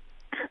 And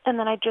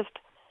then I just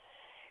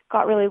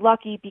got really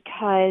lucky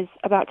because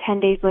about 10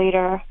 days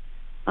later,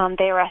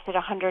 they arrested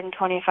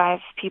 125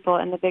 people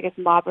in the biggest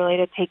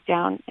mob-related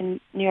takedown in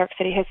New York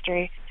City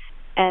history,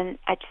 and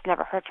I just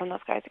never heard from those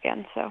guys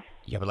again. So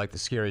yeah, but like the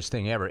scariest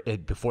thing ever.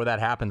 Before that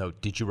happened, though,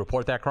 did you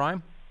report that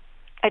crime?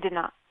 I did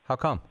not. How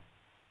come?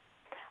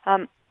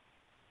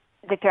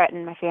 They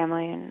threatened my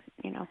family, and,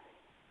 you know,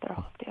 their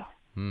whole deal.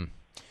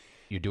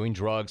 You're doing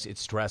drugs.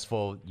 It's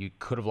stressful. You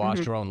could have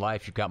lost your own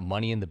life. You've got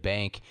money in the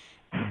bank.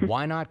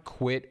 Why not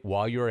quit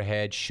while you're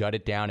ahead, shut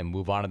it down, and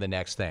move on to the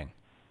next thing?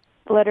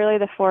 Literally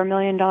the $4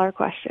 million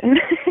question.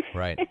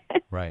 Right.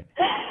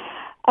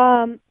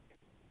 I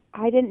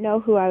didn't know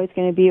who I was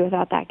going to be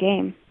without that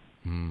game.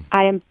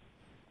 I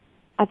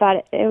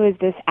thought it was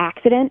this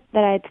accident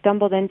that I had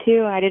stumbled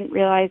into. I didn't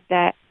realize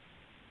that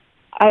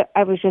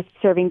I was just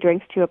serving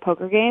drinks to a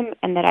poker game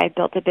and that I had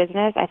built a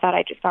business. I thought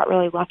I just got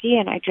really lucky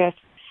and I just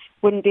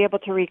wouldn't be able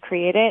to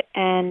recreate it.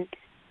 And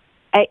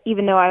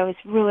even though I was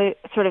really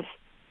sort of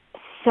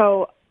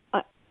so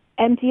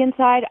empty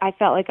inside, I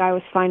felt like I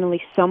was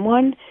finally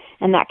someone,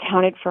 and that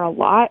counted for a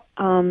lot.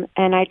 And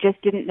I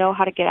just didn't know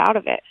how to get out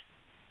of it.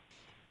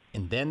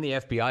 And then the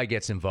FBI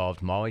gets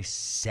involved, Molly.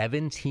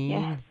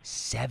 17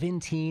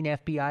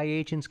 FBI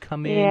agents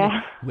come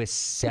in with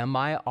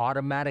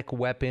semi-automatic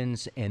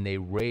weapons, and they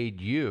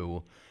raid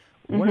you.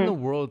 What in the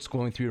world's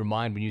going through your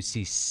mind when you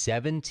see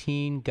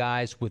 17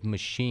 guys with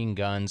machine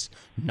guns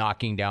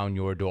knocking down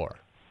your door?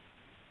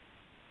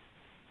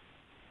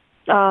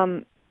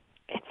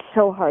 It's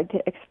so hard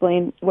to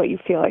explain what you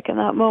feel like in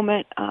that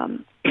moment.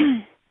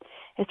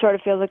 It sort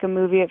of feels like a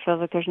movie. It feels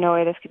like there's no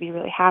way this could be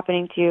really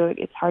happening to you.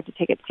 It's hard to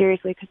take it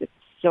seriously because it's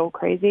so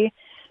crazy.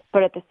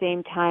 But at the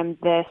same time,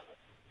 this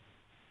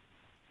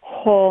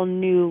whole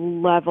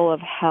new level of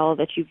hell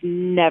that you've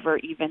never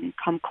even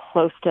come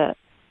close to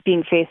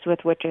being faced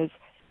with, which is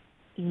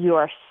you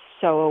are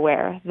so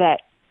aware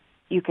that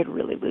you could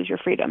really lose your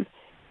freedom.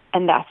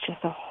 And that's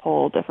just a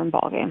whole different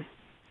ballgame.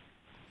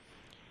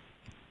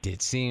 Did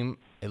it seem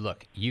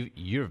look,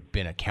 you've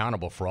been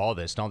accountable for all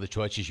this and all the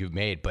choices you've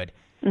made, but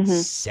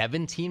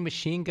 17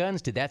 machine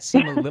guns, did that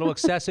seem a little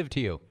excessive to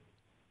you?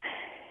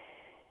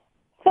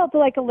 Felt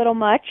like a little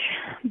much,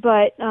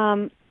 but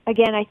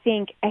again, I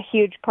think a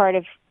huge part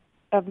of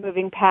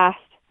moving past,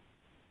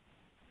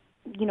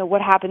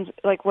 what happens,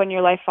 like when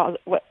your life falls,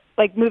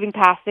 like moving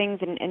past things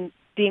and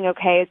being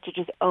okay is to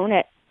just own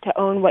it, to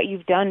own what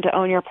you've done, to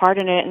own your part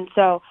in it. And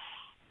so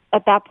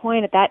at that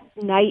point, at that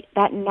night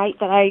that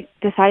I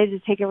decided to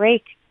take a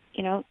rake,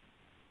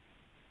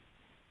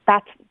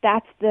 that's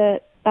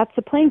the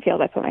playing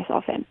field I put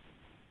myself in.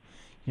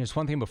 There's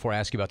one thing before I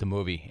ask you about the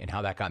movie and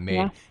how that got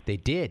made.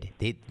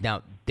 Yeah.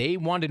 They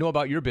wanted to know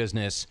about your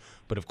business,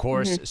 but of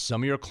course,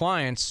 some of your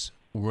clients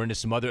were into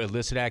some other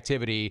illicit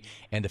activity,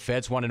 and the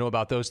feds want to know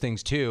about those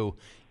things too.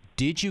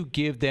 Did you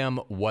give them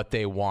what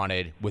they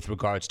wanted with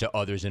regards to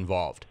others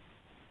involved?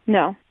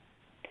 No.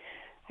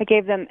 I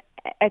told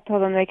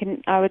them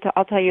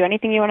I'll tell you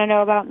anything you want to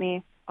know about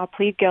me. I'll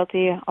plead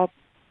guilty. I'll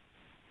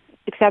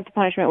accept the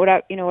punishment,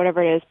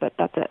 whatever it is, but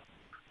that's it.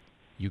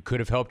 You could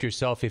have helped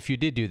yourself if you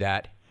did do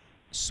that.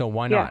 So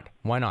why not?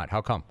 Why not?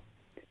 How come?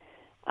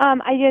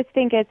 I just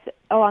think it's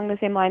along the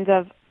same lines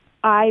of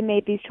I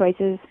made these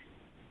choices.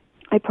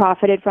 I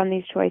profited from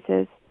these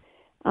choices.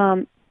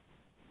 I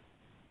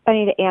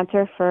need to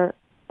answer for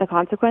the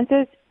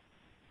consequences.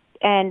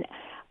 And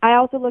I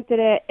also looked at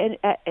it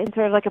in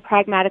sort of like a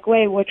pragmatic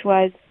way, which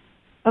was,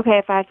 okay,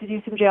 if I have to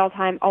do some jail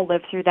time, I'll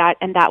live through that,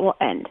 and that will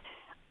end.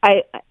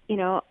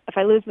 If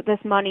I lose this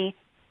money,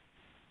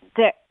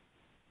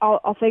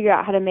 I'll figure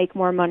out how to make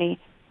more money,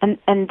 and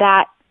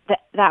that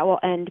will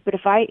end. But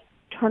if I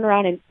turn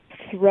around and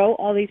throw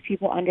all these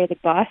people under the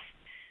bus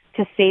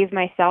to save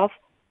myself,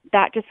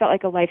 that just felt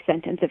like a life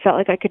sentence. It felt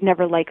like I could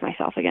never like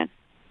myself again.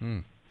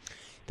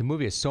 The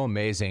movie is so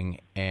amazing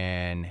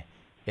and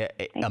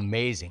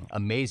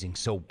amazing.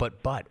 So,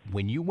 but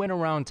when you went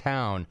around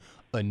town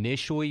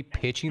initially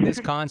pitching this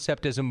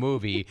concept as a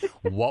movie,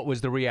 what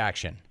was the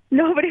reaction?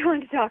 Nobody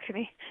wanted to talk to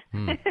me.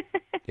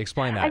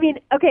 Explain that. I mean,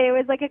 okay, it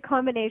was like a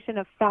combination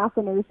of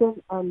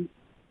fascination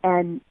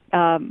and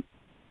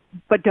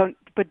but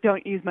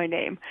don't use my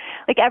name.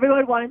 Like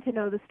everyone wanted to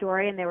know the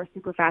story and they were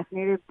super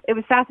fascinated. It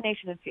was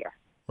fascination and fear.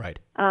 Right.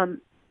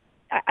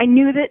 I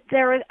knew that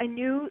there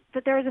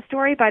was a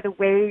story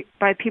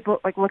by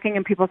people, like looking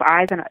in people's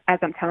eyes and as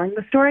I'm telling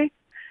the story.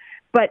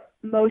 But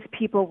most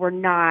people were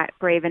not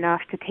brave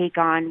enough to take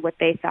on what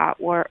they thought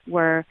were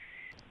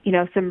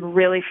some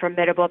really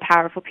formidable,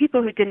 powerful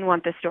people who didn't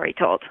want the story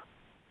told.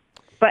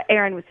 But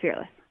Aaron was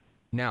fearless.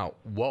 Now,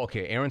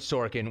 Aaron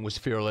Sorkin was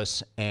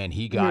fearless, and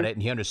he got it,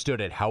 and he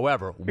understood it.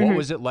 However, what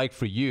was it like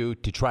for you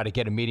to try to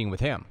get a meeting with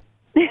him?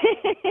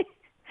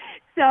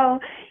 So,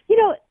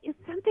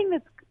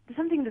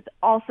 something that's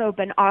also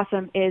been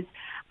awesome is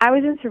I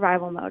was in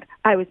survival mode.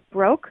 I was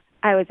broke.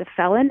 I was a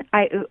felon.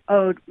 I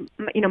owed,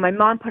 my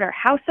mom put our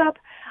house up,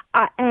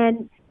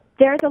 and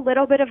there's a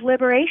little bit of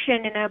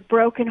liberation in a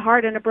broken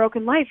heart and a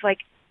broken life. Like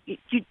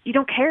you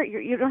don't care.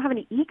 You don't have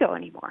any ego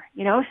anymore,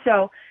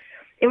 So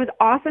it was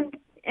awesome.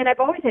 And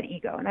I've always had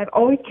ego, and I've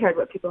always cared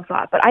what people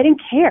thought, but I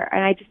didn't care.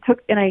 And I just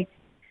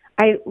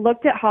I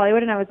looked at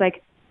Hollywood, and I was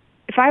like,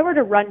 if I were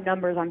to run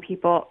numbers on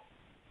people,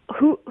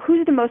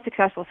 who's the most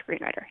successful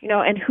screenwriter,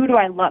 and who do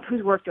I love?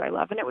 Whose work do I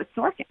love? And it was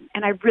Sorkin.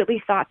 And I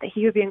really thought that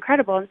he would be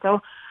incredible. And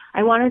so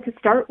I wanted to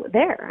start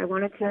there. I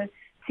wanted to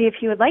see if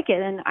he would like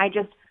it. And I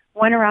just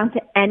went around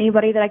to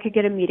anybody that I could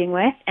get a meeting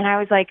with, and I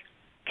was like,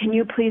 can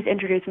you please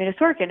introduce me to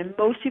Sorkin? And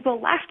most people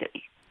laughed at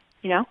me.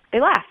 They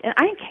laughed, and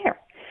I didn't care.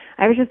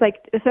 I was just like,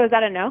 so is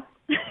that a no?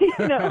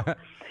 No.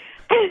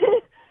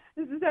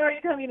 This is how you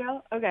tell me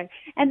no? Okay.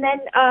 And then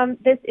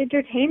this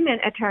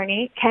entertainment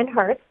attorney, Ken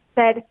Hurst,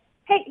 said,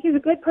 hey, he's a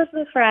good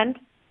personal friend.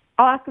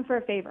 I'll ask him for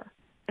a favor.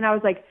 And I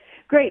was like,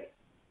 great,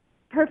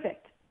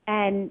 perfect.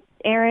 And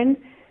Aaron,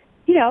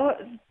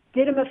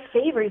 did him a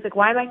favor. He's like,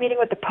 why am I meeting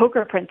with the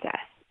poker princess?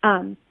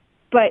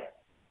 But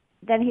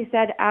then he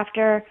said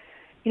after,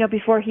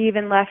 before he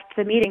even left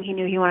the meeting, he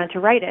knew he wanted to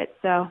write it.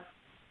 So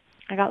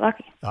I got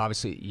lucky.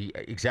 Obviously,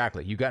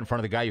 exactly. You got in front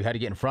of the guy you had to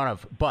get in front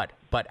of. But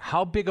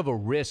how big of a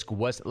risk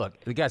was – look,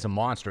 the guy's a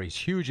monster. He's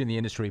huge in the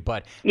industry.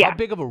 But how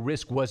big of a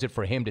risk was it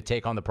for him to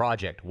take on the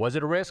project? Was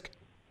it a risk?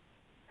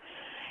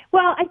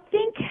 Well, I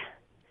think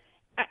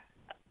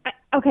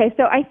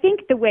so I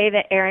think the way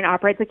that Aaron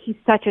operates, like he's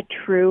such a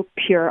true,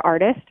 pure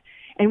artist.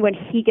 And when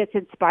he gets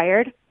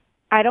inspired,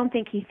 I don't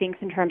think he thinks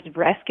in terms of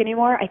risk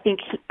anymore. I think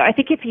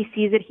if he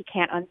sees it, he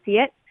can't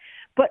unsee it.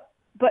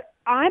 But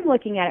I'm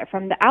looking at it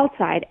from the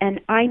outside,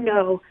 and I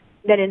know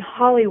that in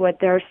Hollywood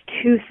there's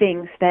two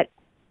things that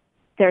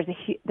there's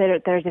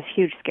a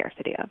huge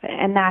scarcity of,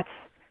 and that's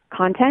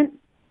content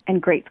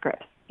and great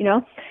scripts,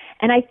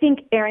 And I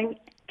think Aaron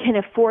can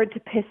afford to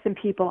piss some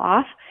people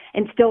off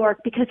and still work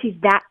because he's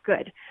that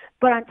good.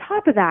 But on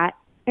top of that,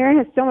 Aaron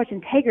has so much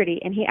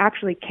integrity, and he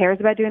actually cares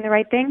about doing the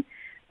right thing,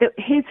 that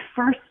his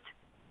first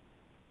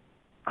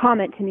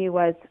comment to me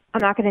was, I'm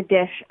not going to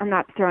dish. I'm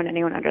not throwing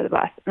anyone under the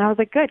bus. And I was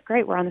like, good,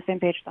 great. We're on the same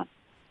page then.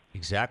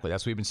 Exactly.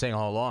 That's what we've been saying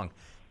all along.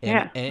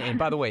 And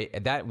by the way,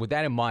 with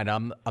that in mind,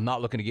 I'm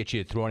not looking to get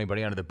you to throw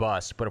anybody under the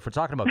bus, but if we're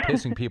talking about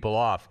pissing people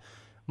off,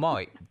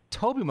 Molly,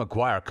 Tobey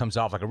Maguire comes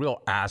off like a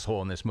real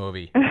asshole in this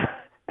movie.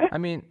 I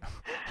mean,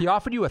 he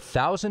offered you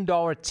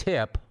 $1,000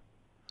 tip,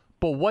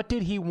 but what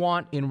did he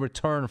want in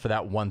return for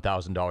that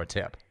 $1,000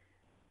 tip?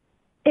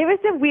 It was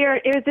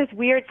this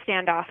weird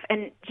standoff,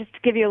 and just to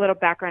give you a little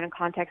background and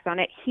context on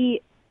it,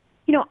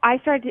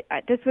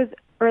 this was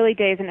early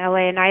days in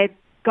LA, and I had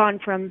gone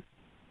from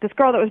this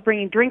girl that was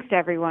bringing drinks to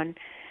everyone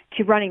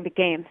to running the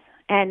games.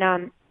 And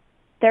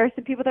there were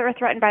some people that were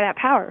threatened by that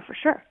power, for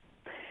sure.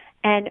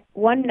 And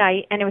one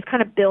night, and it was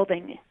kind of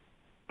building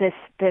this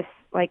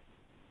like,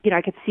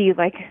 I could see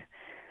like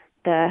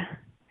the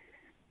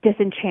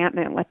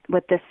disenchantment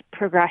with this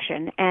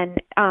progression.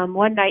 And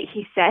one night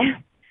he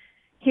said,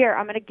 "Here,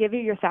 I'm going to give you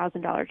your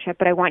 $1,000 chip,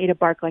 but I want you to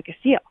bark like a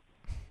seal."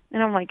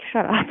 And I'm like,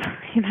 "Shut up."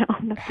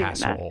 I'm not doing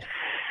that.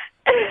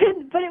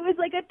 But it was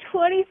like a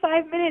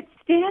 25-minute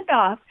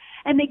standoff,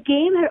 and the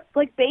game had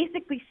like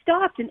basically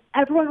stopped, and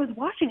everyone was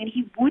watching, and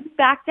he wouldn't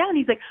back down.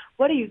 He's like,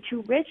 "What, are you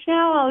too rich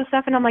now?" All this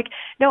stuff, and I'm like,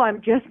 "No,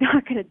 I'm just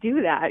not going to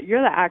do that.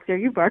 You're the actor.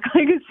 You bark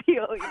like a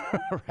seal."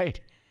 Right.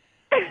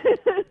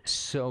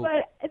 So,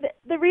 but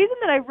the reason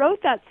that I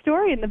wrote that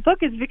story in the book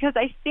is because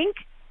I think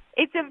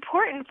it's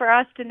important for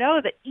us to know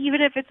that even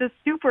if it's a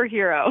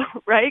superhero,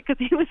 right, because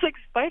he was like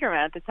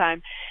Spider-Man at the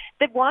time,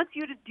 that wants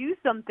you to do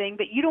something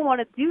that you don't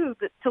want to do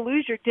to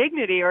lose your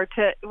dignity or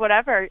to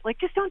whatever, like,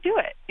 just don't do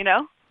it,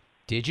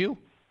 Did you?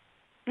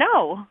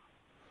 No.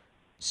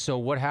 So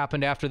what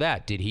happened after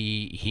that? Did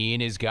he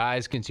and his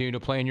guys continue to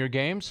play in your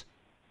games?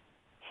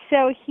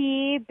 So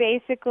he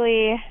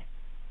basically,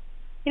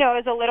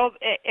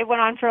 it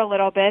went on for a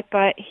little bit,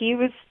 but he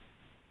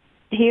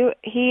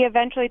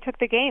eventually took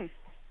the game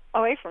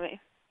away from me.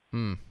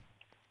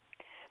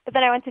 But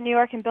then I went to New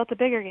York and built a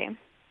bigger game.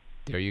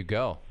 There you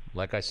go.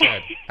 Like I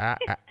said,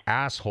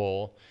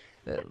 asshole.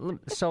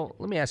 So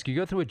let me ask you,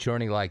 go through a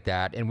journey like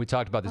that, and we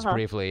talked about this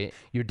briefly.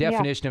 Your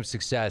definition of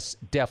success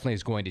definitely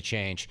is going to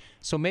change.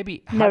 So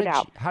maybe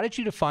how did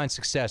you define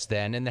success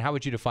then, and how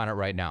would you define it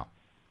right now?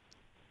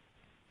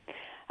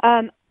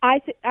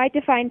 I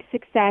defined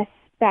success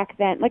back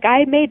then. Like,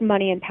 I made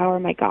money and power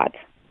my god,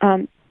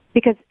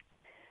 because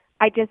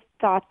I just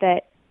thought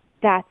that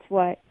that's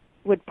what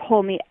would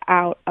pull me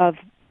out of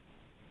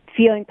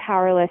feeling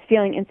powerless,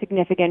 feeling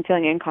insignificant,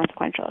 feeling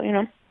inconsequential,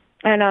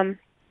 And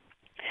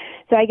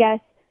so I guess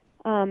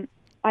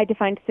I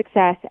defined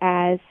success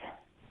as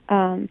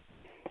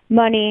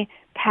money,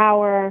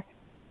 power,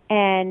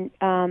 and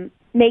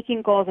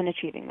making goals and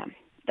achieving them.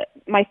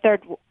 My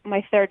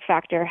third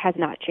factor has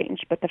not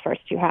changed, but the first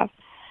two have.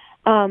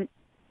 And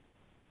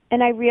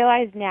I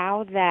realize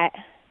now that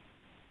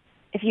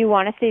if you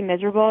want to stay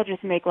miserable,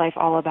 just make life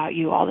all about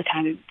you all the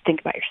time and think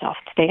about yourself,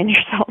 stay in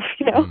yourself,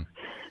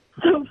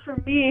 So for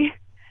me,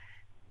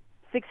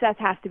 success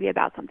has to be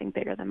about something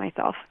bigger than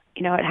myself.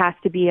 It has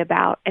to be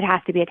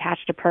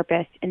attached to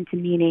purpose and to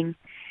meaning,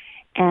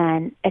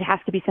 and it has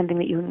to be something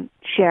that you can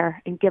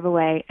share and give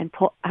away and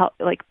pull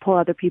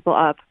other people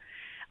up.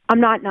 I'm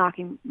not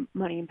knocking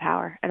money and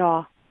power at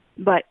all,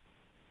 but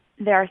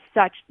I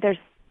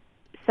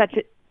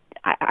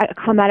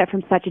come at it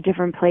from such a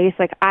different place.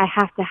 Like, I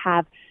have to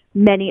have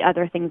many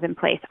other things in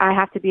place. I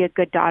have to be a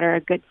good daughter, a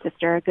good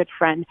sister, a good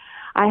friend.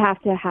 I have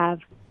to have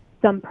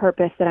some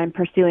purpose that I'm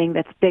pursuing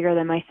that's bigger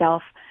than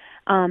myself.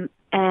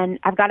 And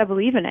I've got to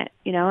believe in it,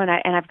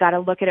 and I've got to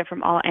look at it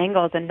from all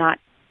angles and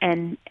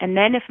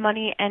then if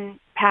money and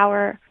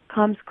power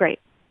comes, great.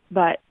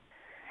 But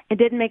it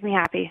didn't make me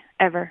happy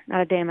ever,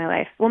 not a day in my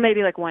life. Well,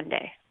 maybe like one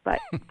day, but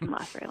it didn't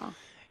last very long.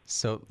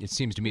 So it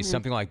seems to me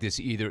something like this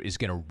either is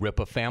going to rip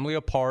a family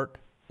apart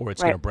or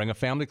it's going to bring a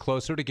family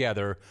closer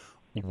together.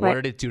 What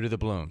did it do to the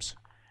Blooms?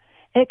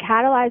 It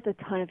catalyzed a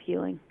ton of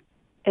healing.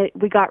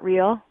 We got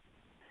real.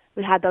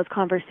 We had those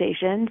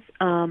conversations.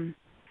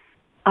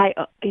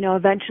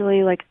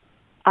 Eventually,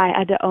 I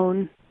had to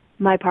own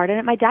my part in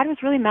it. My dad was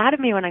really mad at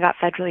me when I got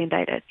federally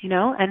indicted,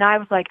 and I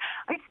was like,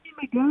 I just need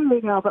my dad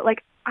right now. But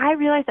I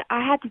realized that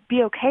I had to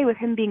be okay with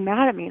him being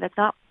mad at me. That's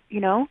not, he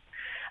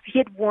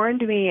had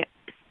warned me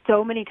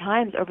so many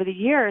times over the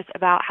years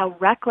about how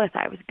reckless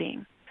I was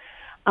being.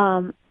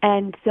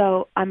 And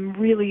so I'm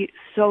really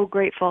so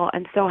grateful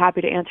and so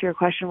happy to answer your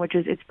question, which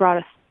is it's brought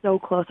us so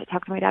close. I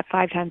talk to my dad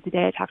 5 times a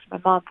day. I talk to my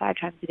mom 5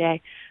 times a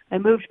day. I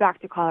moved back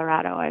to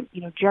Colorado.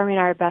 Jeremy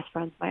and I are best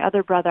friends. My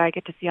other brother I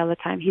get to see all the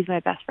time. He's my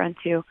best friend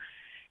too.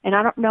 And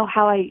I don't know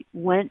how I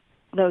went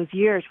those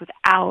years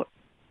without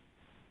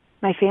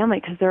my family,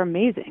 because they're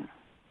amazing.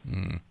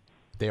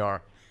 They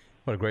are.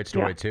 What a great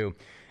story too.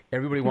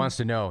 Everybody wants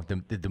to know,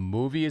 the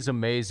movie is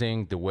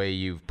amazing. The way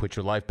you've put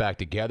your life back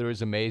together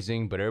is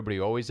amazing. But everybody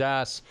always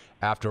asks,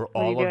 after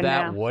all of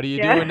that, what are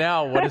you doing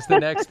now? What is the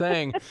next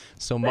thing?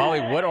 So, Molly,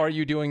 what are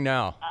you doing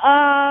now?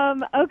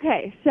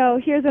 Okay, so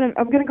here's what I'm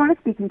going to go on a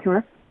speaking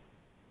tour.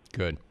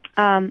 Good.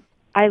 I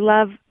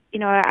love,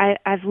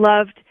 I've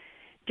loved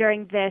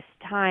during this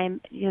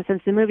time,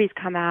 since the movie's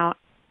come out,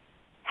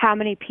 how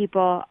many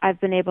people I've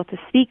been able to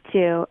speak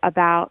to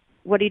about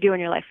what do you do when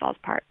your life falls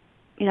apart?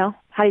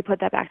 how do you put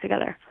that back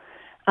together?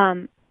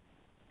 And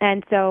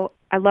so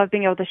I love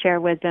being able to share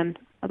wisdom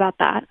about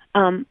that.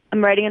 I'm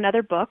writing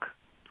another book.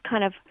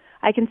 Kind of,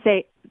 I can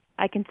say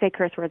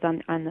curse words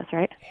on this,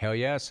 right? Hell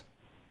yes.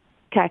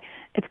 Okay.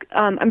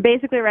 I'm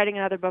basically writing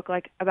another book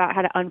about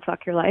how to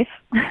unfuck your life.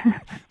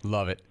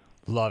 Love it.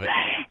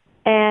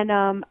 And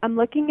I'm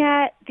looking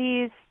at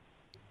these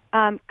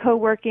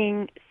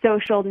co-working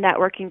social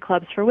networking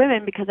clubs for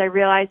women because I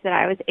realized that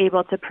I was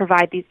able to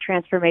provide these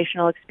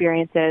transformational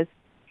experiences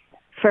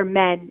for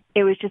men.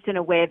 It was just in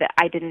a way that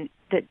I didn't,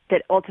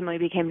 that ultimately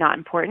became not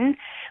important,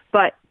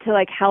 but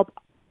to help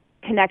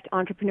connect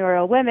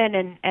entrepreneurial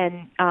women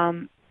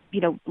and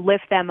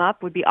lift them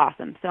up would be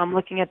awesome. So I'm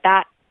looking at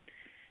that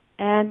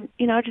and,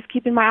 just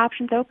keeping my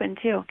options open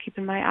too,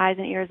 keeping my eyes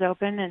and ears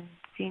open and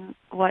seeing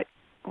what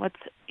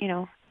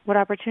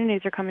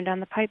opportunities are coming down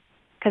the pipe.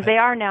 Because they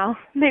are now.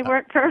 They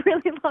weren't for a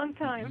really long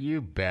time.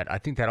 You bet. I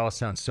think that all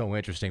sounds so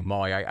interesting,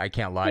 Molly. I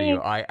can't lie to you.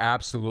 I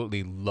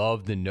absolutely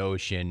love the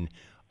notion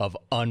of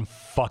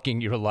unfucking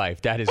your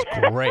life. That is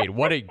great.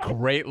 What a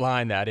great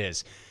line that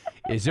is.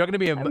 Is there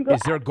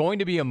going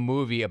to be a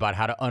movie about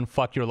how to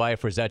unfuck your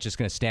life, or is that just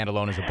going to stand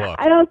alone as a book?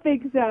 I don't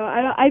think so.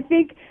 I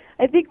think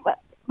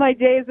my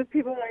days of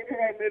people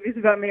write movies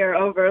about me are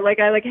over.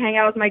 I hang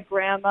out with my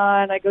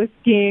grandma and I go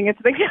skiing.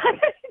 It's not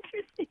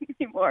interesting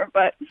anymore,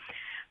 but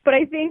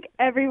I think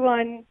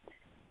everyone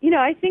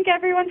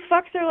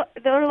fucks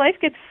their life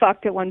gets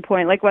fucked at one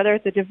point, whether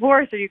it's a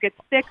divorce or you get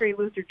sick or you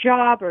lose your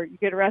job or you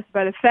get arrested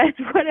by the feds,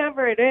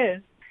 whatever it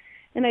is.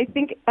 And I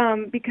think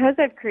because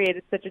I've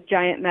created such a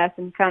giant mess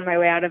and found my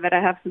way out of it,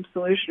 I have some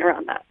solution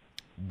around that.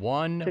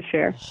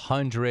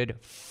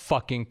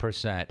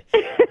 100%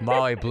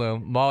 Molly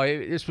Bloom.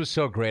 Molly, this was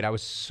so great. I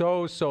was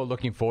so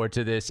looking forward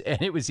to this, and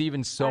it was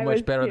even so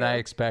much better than I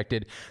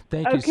expected.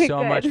 Thank you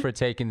so much for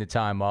taking the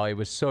time, Molly. It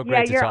was so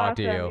great to talk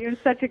to you. You're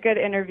such a good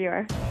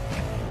interviewer.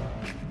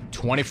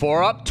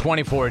 24 up,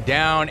 24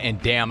 down,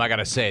 and damn, I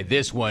gotta say,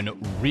 this one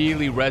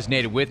really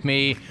resonated with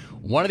me.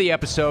 One of the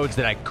episodes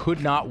that I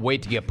could not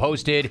wait to get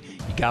posted.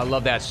 You gotta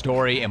love that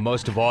story, and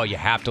most of all, you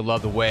have to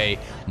love the way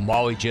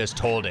Molly just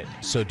told it.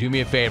 So do me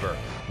a favor.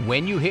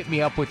 When you hit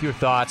me up with your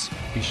thoughts,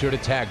 be sure to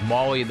tag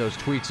Molly in those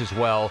tweets as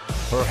well.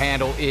 Her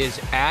handle is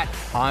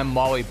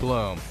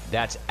 @ImMollyBloom.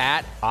 That's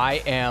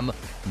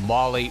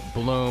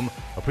 @IamMollyBloom.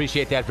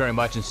 Appreciate that very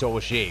much, and so will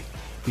she.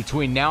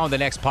 Between now and the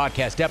next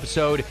podcast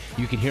episode,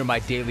 you can hear my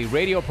daily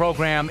radio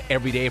program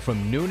every day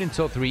from noon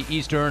until 3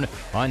 Eastern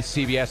on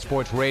CBS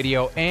Sports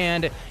Radio,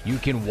 and you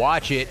can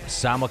watch it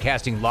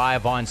simulcasting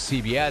live on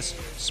CBS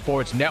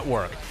Sports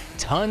Network.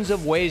 Tons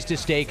of ways to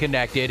stay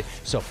connected,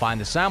 so find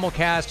the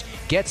simulcast,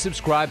 get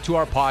subscribed to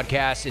our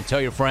podcast, and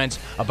tell your friends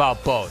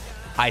about both.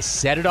 I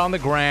said it on the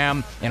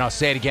gram, and I'll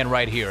say it again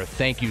right here.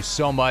 Thank you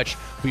so much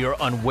for your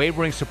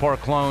unwavering support,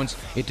 clones.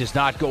 It does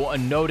not go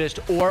unnoticed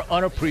or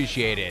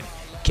unappreciated.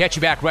 Catch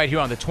you back right here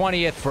on the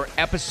 20th for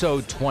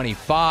episode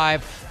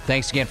 25.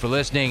 Thanks again for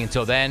listening.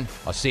 Until then,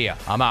 I'll see ya.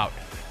 I'm out.